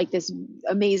feel like this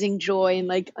amazing joy and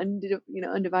like,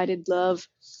 undivided love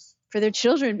for their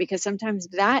children, because sometimes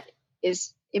that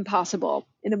is impossible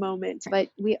in a moment. But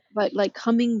like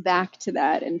coming back to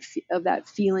that and of that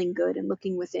feeling good and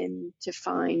looking within to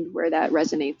find where that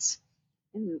resonates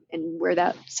and where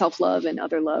that self-love and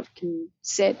other love can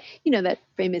sit. That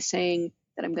famous saying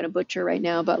that I'm going to butcher right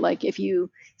now, but like, if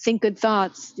you think good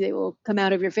thoughts, they will come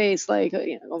out of your face. Like,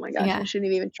 oh my gosh, I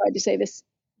shouldn't have even tried to say this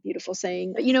beautiful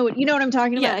saying. But you know what I'm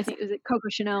talking about? I think, is it Coco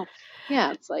Chanel?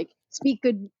 Yeah, it's like, speak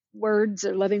good words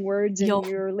or loving words, and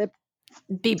your lip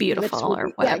be beautiful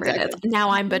or whatever it is.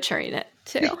 Now I'm butchering it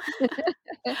too.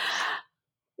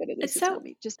 So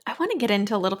I want to get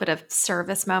into a little bit of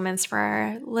service moments for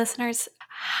our listeners.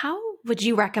 How would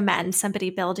you recommend somebody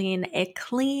building a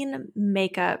clean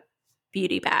makeup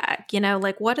beauty bag?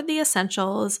 Like, what are the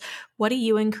essentials? What do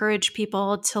you encourage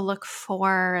people to look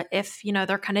for if,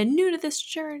 they're kind of new to this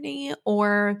journey,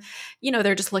 or,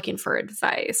 they're just looking for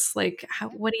advice? Like,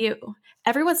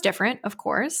 everyone's different, of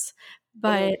course,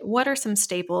 but what are some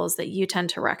staples that you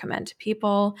tend to recommend to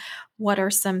people? What are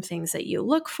some things that you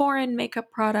look for in makeup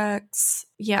products?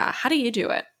 Yeah. How do you do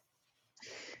it?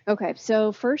 Okay,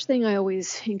 so first thing I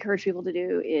always encourage people to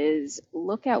do is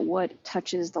look at what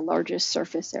touches the largest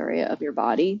surface area of your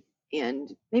body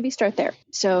and maybe start there.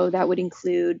 So that would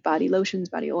include body lotions,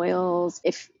 body oils,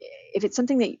 if it's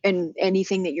something that, and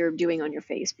anything that you're doing on your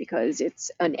face, because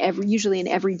it's usually an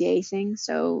everyday thing.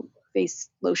 So face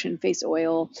lotion, face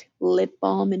oil, lip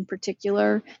balm in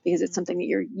particular, because it's something that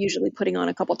you're usually putting on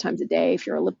a couple times a day if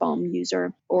you're a lip balm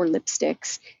user, or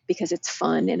lipsticks, because it's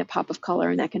fun and a pop of color,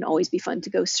 and that can always be fun to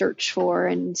go search for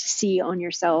and see on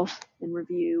yourself and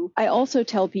review. I also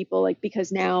tell people, like,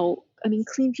 because now,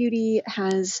 Clean Beauty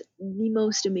has the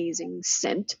most amazing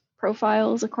scent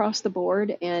profiles across the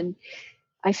board, and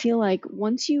I feel like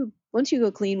once you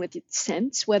go clean with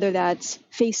scents, whether that's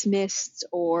face mists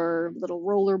or little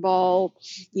rollerball,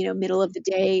 middle of the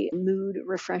day mood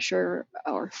refresher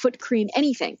or foot cream,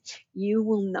 anything, you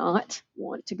will not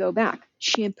want to go back.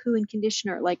 Shampoo and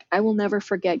conditioner. Like, I will never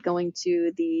forget going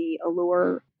to the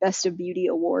Allure Best of Beauty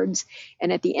Awards.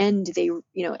 And at the end,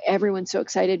 everyone's so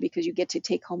excited because you get to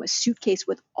take home a suitcase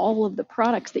with all of the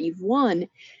products that you've won.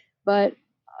 But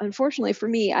unfortunately for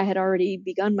me, I had already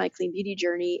begun my clean beauty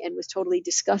journey and was totally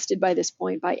disgusted by this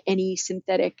point by any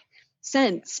synthetic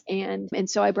scents. And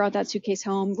so I brought that suitcase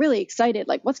home, really excited,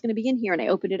 like, what's going to be in here? And I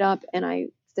opened it up, and I,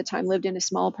 at the time, lived in a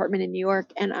small apartment in New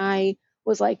York, and I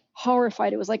was like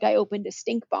horrified. It was like I opened a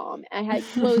stink bomb. I had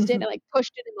closed it and like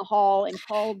pushed it in the hall and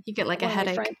called. You get like a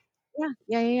headache.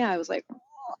 Yeah. I was like,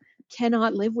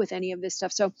 cannot live with any of this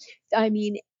stuff. So,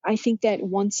 I think that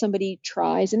once somebody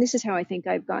tries, and this is how I think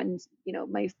I've gotten,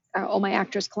 all my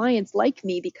actress clients like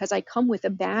me, because I come with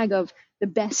a bag of the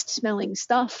best smelling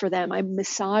stuff for them. I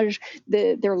massage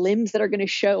their limbs that are going to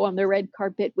show on the red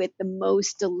carpet with the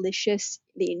most delicious.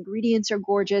 The ingredients are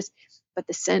gorgeous, but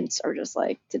the scents are just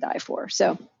like to die for.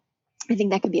 So I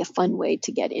think that could be a fun way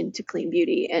to get into clean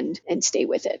beauty and stay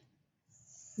with it.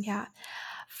 Yeah.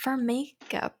 For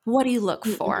makeup, what do you look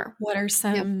for? What are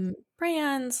some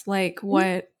brands? Like,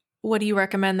 what do you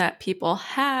recommend that people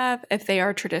have if they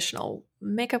are traditional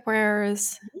makeup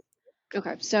wearers?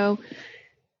 Okay, so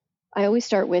I always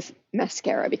start with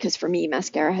mascara, because for me,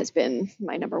 mascara has been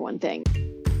my number one thing.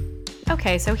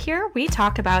 Okay, so here we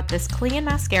talk about this clean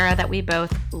mascara that we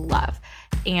both love.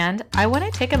 And I want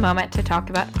to take a moment to talk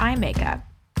about eye makeup.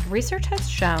 research has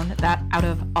shown that out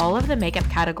of all of the makeup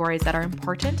categories that are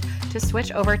important to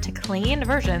switch over to clean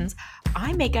versions,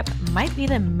 eye makeup might be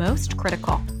the most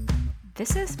critical.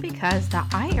 This is because the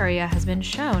eye area has been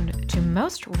shown to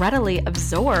most readily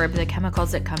absorb the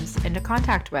chemicals it comes into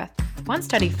contact with. One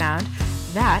study found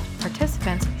that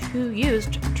participants who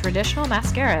used traditional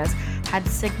mascaras had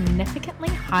significantly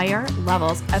higher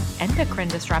levels of endocrine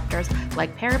disruptors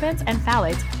like parabens and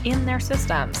phthalates in their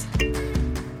systems.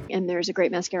 And there's a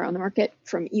great mascara on the market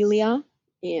from Ilia.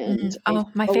 And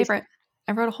my favorite.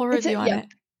 I wrote a whole review on it.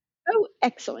 Oh,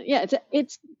 excellent. Yeah,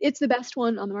 it's the best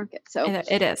one on the market. So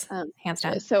it is, hands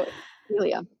down. So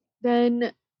Ilia.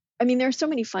 Then, I mean, there are so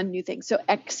many fun new things. So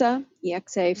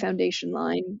EXA foundation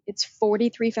line. It's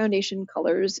 43 foundation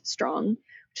colors strong,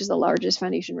 which is the largest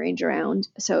foundation range around.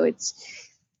 So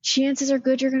chances are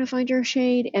good you're going to find your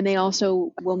shade. And they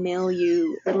also will mail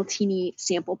you little teeny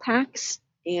sample packs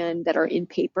and that are in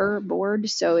paper board.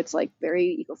 So it's like very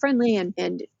eco-friendly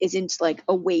and isn't like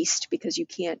a waste because you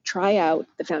can't try out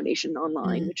the foundation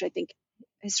online, which I think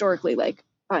historically, like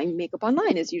buying makeup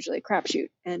online is usually a crapshoot.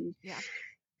 And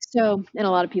so, and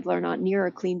a lot of people are not near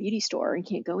a clean beauty store and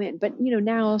can't go in. But,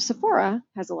 now Sephora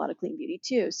has a lot of clean beauty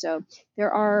too. So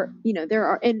there are,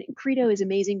 and Credo is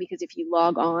amazing because if you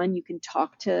log on, you can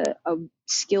talk to a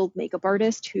skilled makeup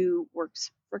artist who works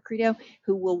for Credo,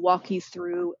 who will walk you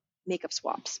through makeup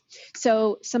swaps.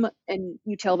 So and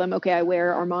you tell them, okay, I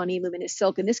wear Armani Luminous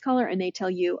Silk in this color, and they tell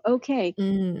you, okay,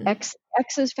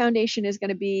 X's foundation is going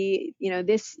to be,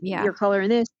 this, your color in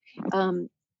this.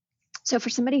 So for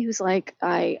somebody who's like,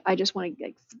 I just want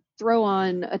to throw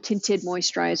on a tinted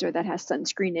moisturizer that has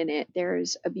sunscreen in it,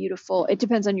 there's a beautiful, it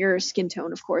depends on your skin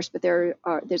tone, of course, but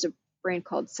there's a brand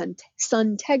called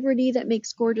Suntegrity that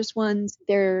makes gorgeous ones.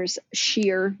 There's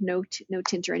sheer, no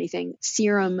tint or anything,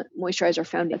 serum moisturizer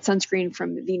found sunscreen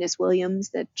from Venus Williams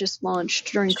that just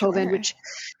launched during COVID, which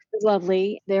is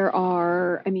lovely. There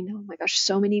are, oh my gosh,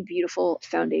 so many beautiful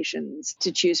foundations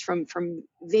to choose from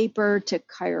Vapor to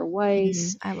Kaya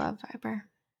Weiss. I love Vapor.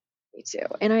 Me too.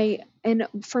 And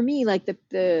for me, like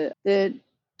the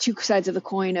two sides of the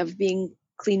coin of being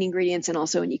clean ingredients and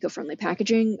also an eco-friendly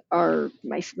packaging are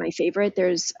my favorite.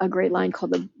 There's a great line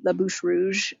called the La Bouche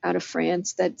Rouge out of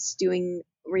France that's doing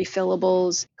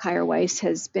refillables. Kaya Weiss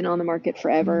has been on the market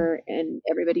forever, and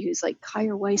everybody who's like,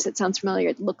 Kaya Weiss, it sounds familiar.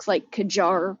 It looks like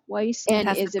Kajar Weiss, and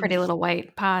it has pretty little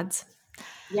white pods.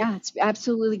 Yeah, it's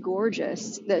absolutely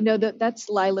gorgeous. That's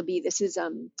Lila B. This is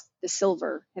the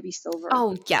silver, heavy silver.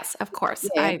 Oh yes, of course.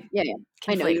 Yeah.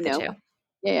 I know you know. Too.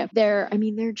 Yeah. They're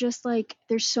just like,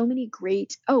 there's so many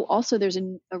great, also there's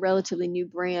a relatively new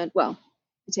brand. Well,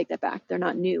 I take that back. They're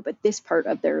not new, but this part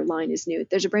of their line is new.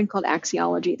 There's a brand called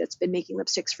Axiology that's been making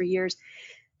lipsticks for years,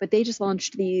 but they just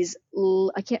launched these,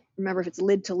 I can't remember if it's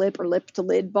lid to lip or lip to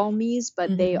lid balmies,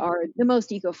 but they are the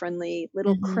most eco-friendly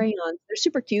little crayons. They're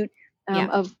super cute,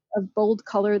 of bold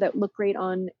color that look great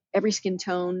on every skin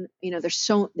tone.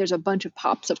 There's a bunch of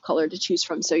pops of color to choose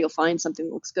from. So you'll find something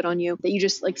that looks good on you that you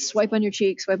just like swipe on your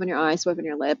cheek, swipe on your eye, swipe on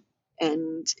your lip.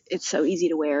 And it's so easy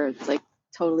to wear. It's like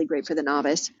totally great for the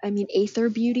novice. Aether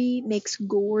Beauty makes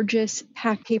gorgeous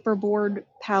paperboard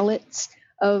palettes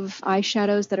of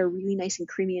eyeshadows that are really nice and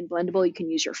creamy and blendable. You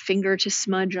can use your finger to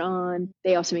smudge on.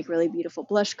 They also make really beautiful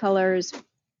blush colors.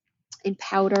 In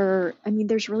powder,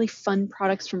 there's really fun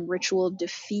products from Ritual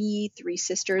Defee, three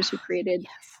sisters who created,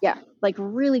 like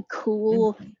really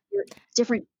cool,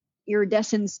 different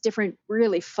iridescence, different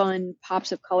really fun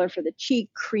pops of color for the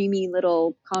cheek, creamy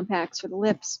little compacts for the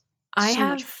lips. I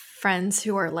have friends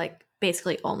who are like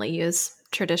basically only use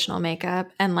traditional makeup,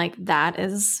 and like that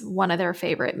is one of their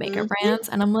favorite makeup brands,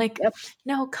 and I'm like,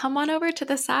 no, come on over to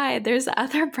the side, there's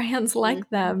other brands like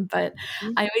them. But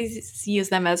I always use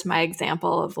them as my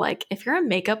example of like, if you're a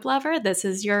makeup lover, this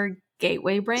is your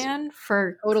gateway brand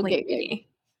for total clean gateway. beauty.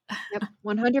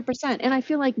 100%. And I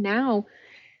feel like now,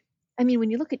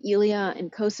 when you look at Ilia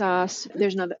and Kosas,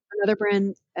 there's another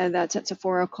brand that's at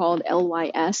Sephora called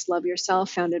LYS, Love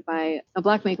Yourself, founded by a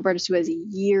Black makeup artist who has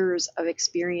years of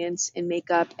experience in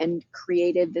makeup and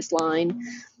created this line.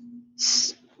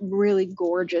 Really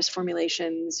gorgeous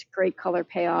formulations, great color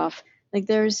payoff. Like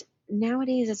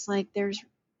nowadays, it's like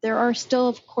there are still,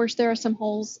 of course, there are some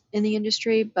holes in the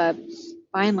industry, but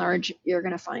by and large, you're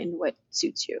going to find what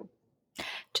suits you.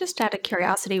 Just out of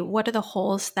curiosity, what are the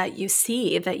holes that you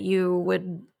see that you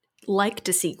would like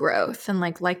to see growth and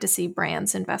like to see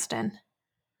brands invest in?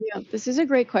 Yeah, this is a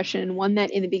great question. One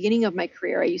that in the beginning of my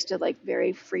career, I used to like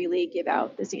very freely give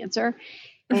out this answer.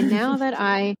 And now that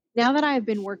I've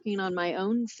been working on my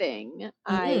own thing,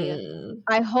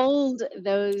 I hold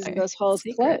those holes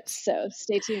close. So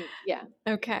stay tuned. Yeah.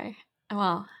 Okay.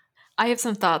 Well, I have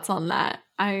some thoughts on that.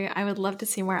 I would love to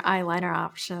see more eyeliner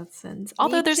options, and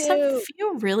although Me there's some too.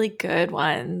 few really good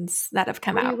ones that have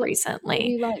come What do you out what do recently.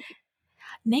 you like?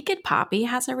 Naked Poppy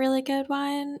has a really good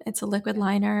one. It's a liquid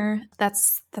liner.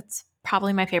 That's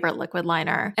probably my favorite liquid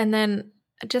liner. And then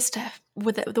just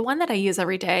with the one that I use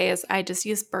every day is I just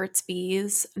use Burt's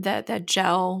Bees, the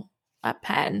gel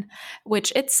pen,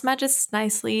 which it smudges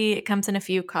nicely. It comes in a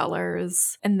few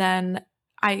colors. And then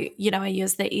I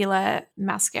use the Ela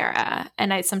mascara,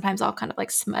 and I'll kind of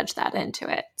like smudge that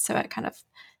into it. So it kind of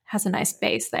has a nice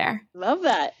base there. Love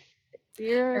that.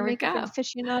 You're a There we makeup go.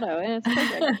 aficionado, and it's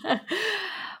perfect.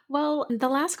 Well, the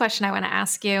last question I want to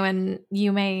ask you, and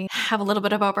you may have a little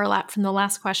bit of overlap from the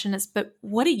last question, is, but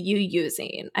what are you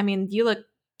using? I mean, you look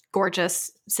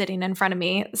gorgeous sitting in front of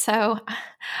me. So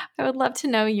I would love to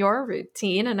know your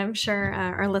routine, and I'm sure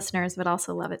our listeners would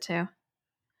also love it too.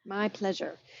 My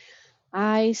pleasure.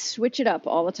 I switch it up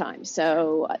all the time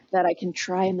so that I can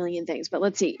try a million things. But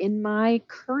let's see, in my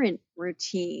current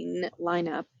routine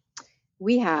lineup,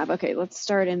 okay, let's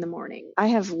start in the morning. I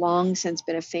have long since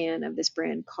been a fan of this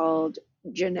brand called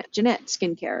Jeanette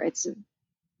Skincare. It's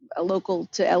a local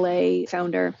to LA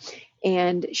founder,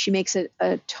 and she makes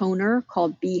a toner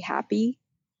called Be Happy.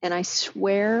 And I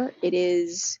swear it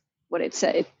is what it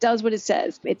says. It does what it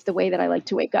says. It's the way that I like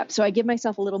to wake up. So I give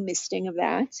myself a little misting of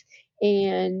that.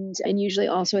 And usually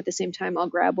also at the same time, I'll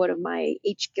grab one of my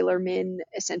H. Gillerman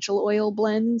essential oil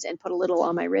blends and put a little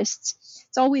on my wrists.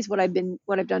 It's always what I've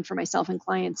done for myself and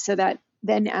clients, so that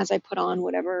then as I put on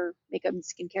whatever makeup and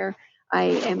skincare, I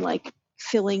am like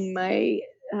filling my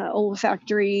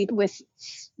olfactory with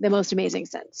the most amazing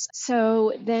scents.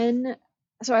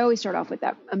 So I always start off with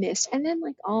that, a mist. And then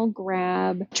like I'll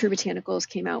grab True Botanicals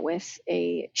came out with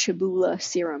a Chibula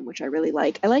serum, which I really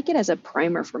like. I like it as a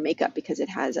primer for makeup because it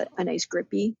has a nice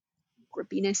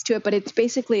grippiness to it. But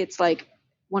it's like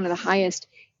one of the highest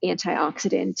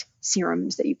antioxidant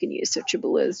serums that you can use. So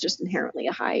Chibula is just inherently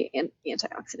a high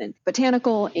antioxidant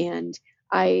botanical. And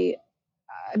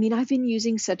I've been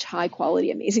using such high quality,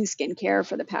 amazing skincare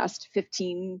for the past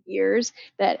 15 years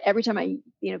that every time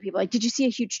people are like, did you see a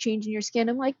huge change in your skin?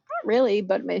 I'm like, not really,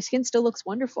 but my skin still looks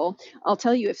wonderful. I'll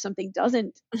tell you if something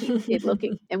doesn't keep it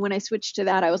looking. And when I switched to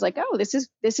that, I was like, oh, this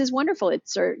is wonderful. It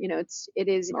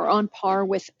is on par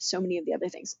with so many of the other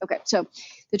things. Okay. So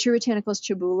the True Botanicals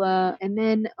Chibula. And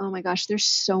then, oh my gosh, there's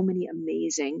so many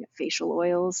amazing facial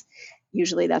oils.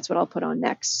 Usually that's what I'll put on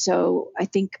next. So I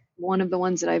think one of the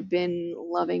ones that I've been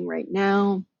loving right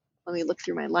now, let me look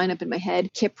through my lineup in my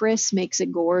head. Kypris makes a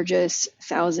gorgeous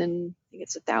 1,000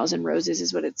 roses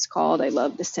is what it's called. I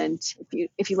love the scent.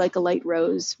 If you like a light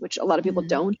rose, which a lot of people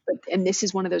don't, and this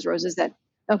is one of those roses that,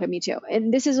 okay, me too.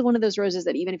 And this is one of those roses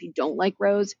that even if you don't like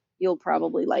rose, you'll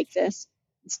probably like this.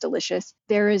 It's delicious.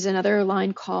 There is another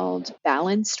line called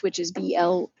Balanced, which is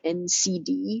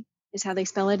BLNCD is how they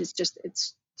spell it. It's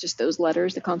just those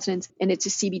letters, the consonants, and it's a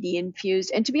CBD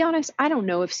infused. And to be honest, I don't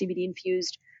know if CBD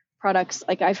infused products,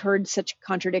 like I've heard such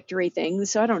contradictory things.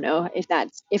 So I don't know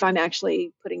if I'm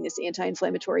actually putting this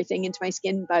anti-inflammatory thing into my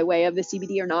skin by way of the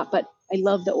CBD or not, but I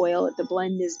love the oil. The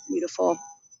blend is beautiful.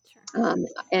 Sure.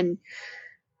 And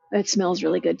it smells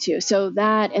really good too. So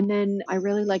that, and then I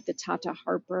really like the Tata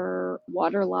Harper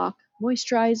Waterlock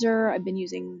moisturizer. I've been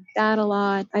using that a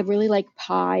lot. I really like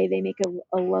Pi. They make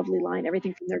a lovely line,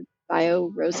 everything from their bio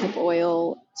rosehip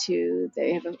oil to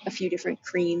they have a few different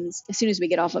creams. As soon as we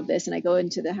get off of this and I go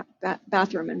into the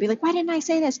bathroom and be like, why didn't I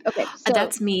say this? Okay. So,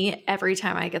 that's me every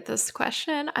time I get this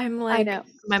question. I'm like, I know.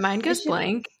 My mind goes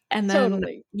blank. And then,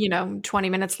 totally. 20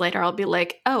 minutes later, I'll be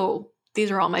like, oh,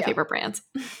 these are all my favorite brands.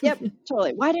 Yep,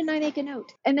 totally. Why didn't I make a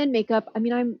note? And then makeup.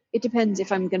 It depends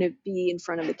if I'm going to be in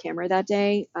front of the camera that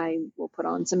day. I will put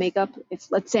on some makeup. If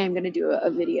let's say I'm going to do a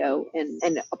video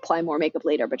and apply more makeup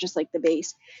later, but just like the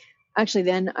base. Actually,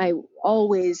 then I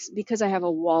always, because I have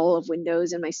a wall of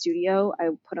windows in my studio, I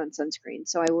put on sunscreen.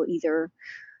 So I will either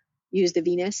use the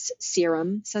Venus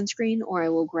Serum sunscreen, or I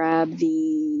will grab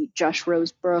the Josh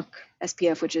Rosebrook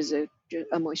SPF, which is a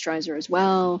moisturizer as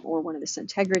well, or one of the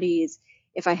Suntegrities.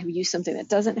 If I have used something that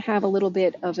doesn't have a little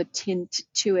bit of a tint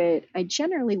to it, I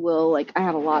generally will, I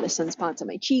have a lot of sunspots on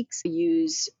my cheeks. I'll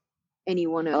use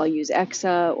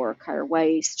Exa or Kara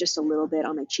Weiss, just a little bit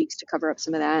on my cheeks to cover up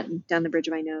some of that and down the bridge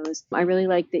of my nose. I really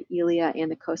like the Ilia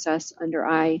and the Kosas under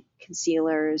eye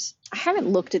concealers. I haven't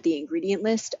looked at the ingredient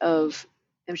list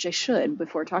which I should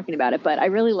before talking about it, but I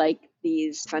really like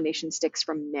these foundation sticks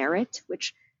from Merit,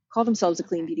 which call themselves a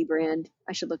clean beauty brand.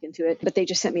 I should look into it, but they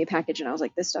just sent me a package and I was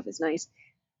like, this stuff is nice.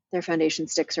 Their foundation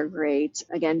sticks are great.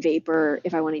 Again, Vapor,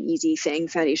 if I want an easy thing,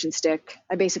 foundation stick.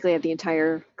 I basically have the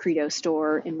entire Credo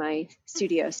store in my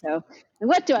studio. So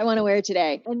what do I want to wear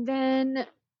today?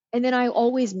 And then I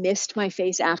always mist my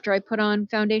face after I put on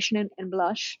foundation and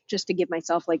blush, just to give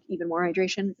myself like even more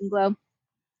hydration and glow.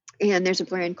 And there's a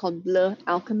brand called Bleu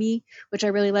Alchemy, which I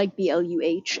really like,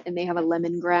 BLUH, and they have a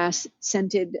lemongrass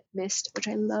scented mist, which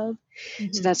I love.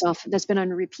 So that's been on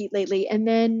repeat lately. And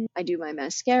then I do my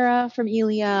mascara from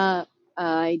Ilia.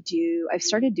 I've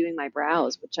started doing my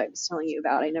brows, which I was telling you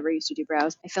about. I never used to do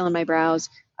brows. I fill in my brows.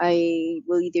 I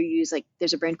will either use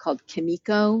there's a brand called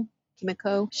Kimiko.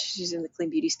 She's in the clean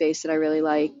beauty space that I really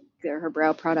like. They're her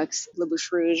brow products. La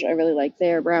Bouche Rouge, I really like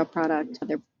their brow product.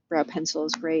 Their brow pencil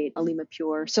is great. Alima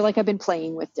Pure. So I've been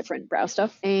playing with different brow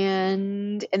stuff.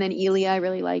 And then Ilia, I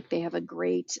really like. They have a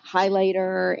great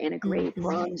highlighter and a great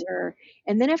bronzer.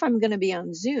 And then if I'm going to be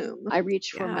on Zoom, I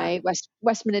reach for my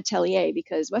Westman Atelier,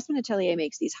 because Westman Atelier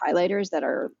makes these highlighters that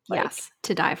are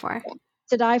to die for.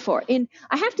 To die for. And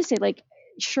I have to say,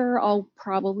 sure, I'll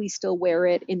probably still wear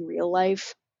it in real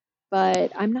life,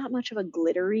 but I'm not much of a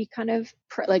glittery kind of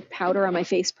powder on my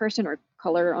face person or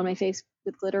color on my face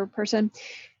with glitter person.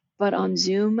 But on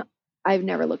Zoom, I've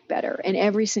never looked better. And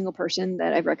every single person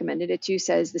that I've recommended it to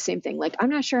says the same thing.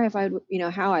 I'm not sure if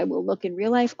how I will look in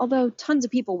real life, although tons of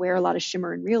people wear a lot of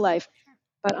shimmer in real life.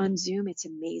 But on Zoom, it's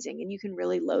amazing. And you can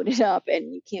really load it up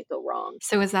and you can't go wrong.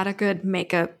 So is that a good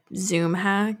makeup Zoom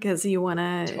hack? As you want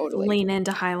to lean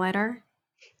into highlighter?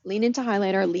 Lean into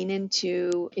highlighter, lean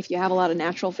into, if you have a lot of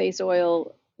natural face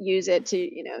oil, use it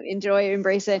to, enjoy,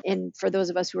 embrace it. And for those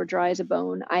of us who are dry as a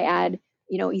bone, I add,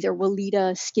 either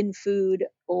Weleda Skin Food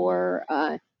or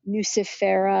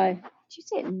Nucifera. Did you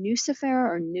say it Nucifera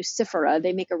or Nucifera?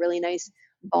 They make a really nice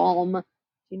balm. Do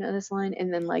you know this line?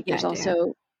 And then there's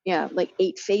also,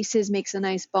 8 Faces makes a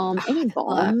nice balm. Any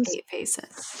balms? I love 8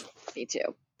 Faces. Me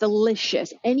too.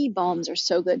 Delicious. Any balms are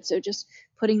so good. So just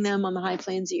putting them on the high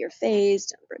planes of your face,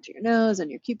 down the bridge of your nose, on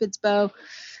your Cupid's bow.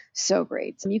 So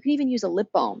great. You can even use a lip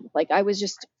balm. I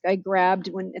grabbed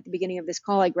at the beginning of this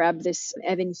call, I grabbed this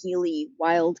Evan Healy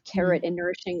Wild Carrot and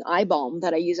Nourishing Eye Balm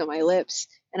that I use on my lips.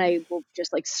 And I will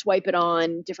just swipe it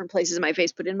on different places of my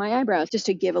face, put it in my eyebrows just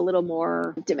to give a little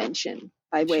more dimension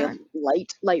by way of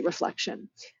light reflection.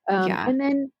 And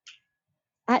then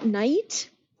at night,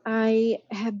 I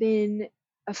have been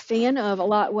a fan of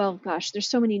there's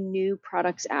so many new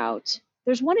products out.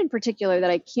 There's one in particular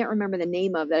that I can't remember the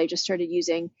name of that I just started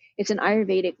using. It's an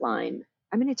Ayurvedic line.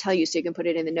 I'm going to tell you so you can put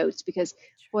it in the notes, because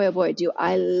boy, oh boy, do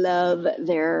I love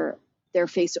their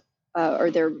face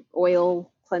or their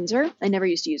oil cleanser. I never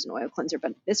used to use an oil cleanser,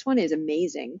 but this one is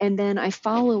amazing. And then I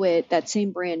follow that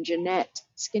same brand, Jeanette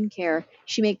Skincare.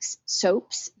 She makes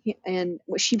soaps, and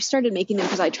she started making them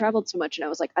because I traveled so much, and I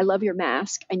was like, I love your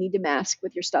mask. I need to mask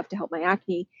with your stuff to help my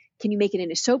acne. Can you make it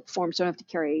in a soap form so I don't have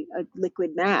to carry a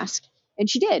liquid mask? And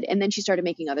she did. And then she started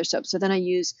making other soaps. So then I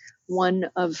use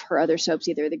one of her other soaps,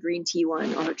 either the green tea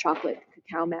one or her chocolate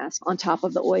cacao mask, on top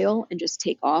of the oil and just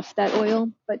take off that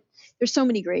oil. But there's so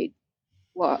many great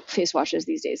face washes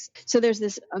these days. So there's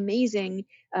this amazing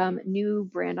new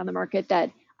brand on the market that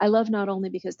I love, not only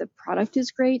because the product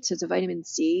is great. So it's a vitamin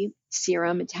C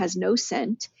serum. It has no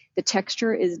scent. The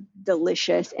texture is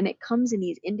delicious. And it comes in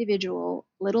these individual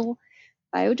little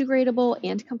biodegradable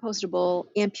and compostable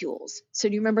ampules. So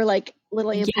do you remember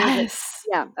little ampules? Yes.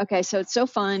 Yeah. Okay. So it's so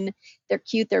fun. They're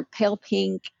cute. They're pale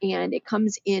pink, and it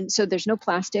comes in. So there's no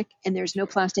plastic, and there's no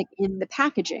plastic in the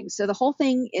packaging. So the whole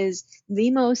thing is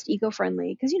the most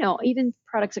eco-friendly, because, even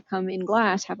products that come in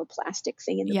glass have a plastic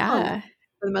thing in the pump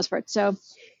for the most part. So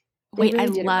wait,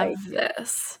 really I love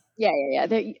this. Yeah.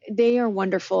 They are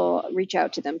wonderful. Reach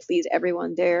out to them, please,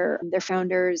 everyone. Their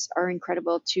founders are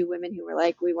incredible. 2 women who were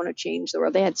like, we want to change the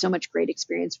world. They had so much great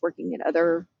experience working at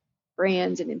other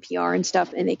brands and in PR and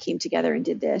stuff, and they came together and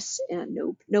did this.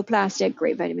 And no plastic,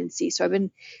 great vitamin C. So I've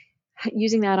been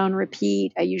using that on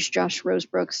repeat. I use Josh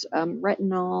Rosebrook's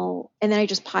retinol, and then I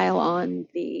just pile on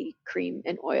the cream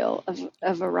and oil of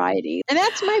a variety. And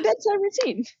that's my bedside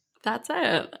routine. That's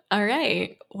it. All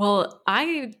right. Well,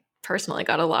 I personally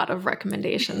got a lot of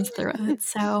recommendations through it,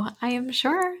 so I am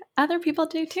sure other people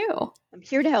do too. I'm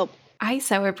here to help. I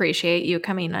so appreciate you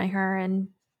coming on here and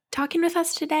talking with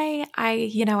us today.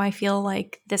 I feel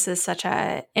like this is such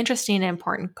a interesting and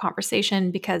important conversation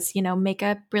because,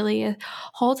 makeup really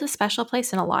holds a special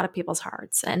place in a lot of people's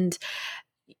hearts, and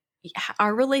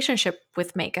our relationship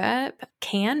with makeup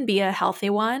can be a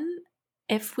healthy one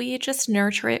if we just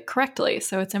nurture it correctly.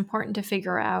 So it's important to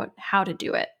figure out how to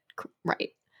do it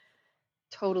right.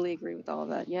 totally agree with all of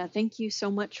that. Yeah, thank you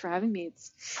so much for having me.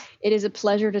 It is a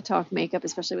pleasure to talk makeup,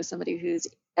 especially with somebody who's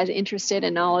as interested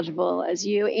and knowledgeable as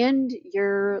you and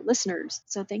your listeners.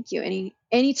 So thank you.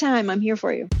 Anytime, I'm here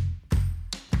for you.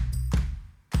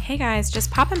 Hey guys, just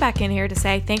popping back in here to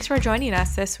say thanks for joining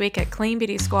us this week at Clean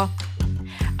Beauty School.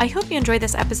 I hope you enjoyed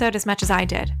this episode as much as I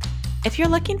did. If you're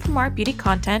looking for more beauty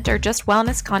content or just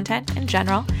wellness content in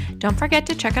general, don't forget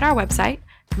to check out our website,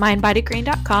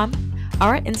 mindbodygreen.com,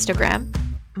 our Instagram,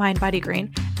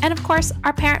 mindbodygreen, and of course,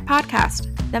 our parent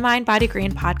podcast, the Mind Body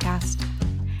Green podcast.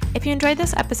 If you enjoyed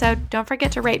this episode, don't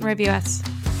forget to rate and review us.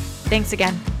 Thanks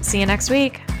again. See you next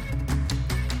week.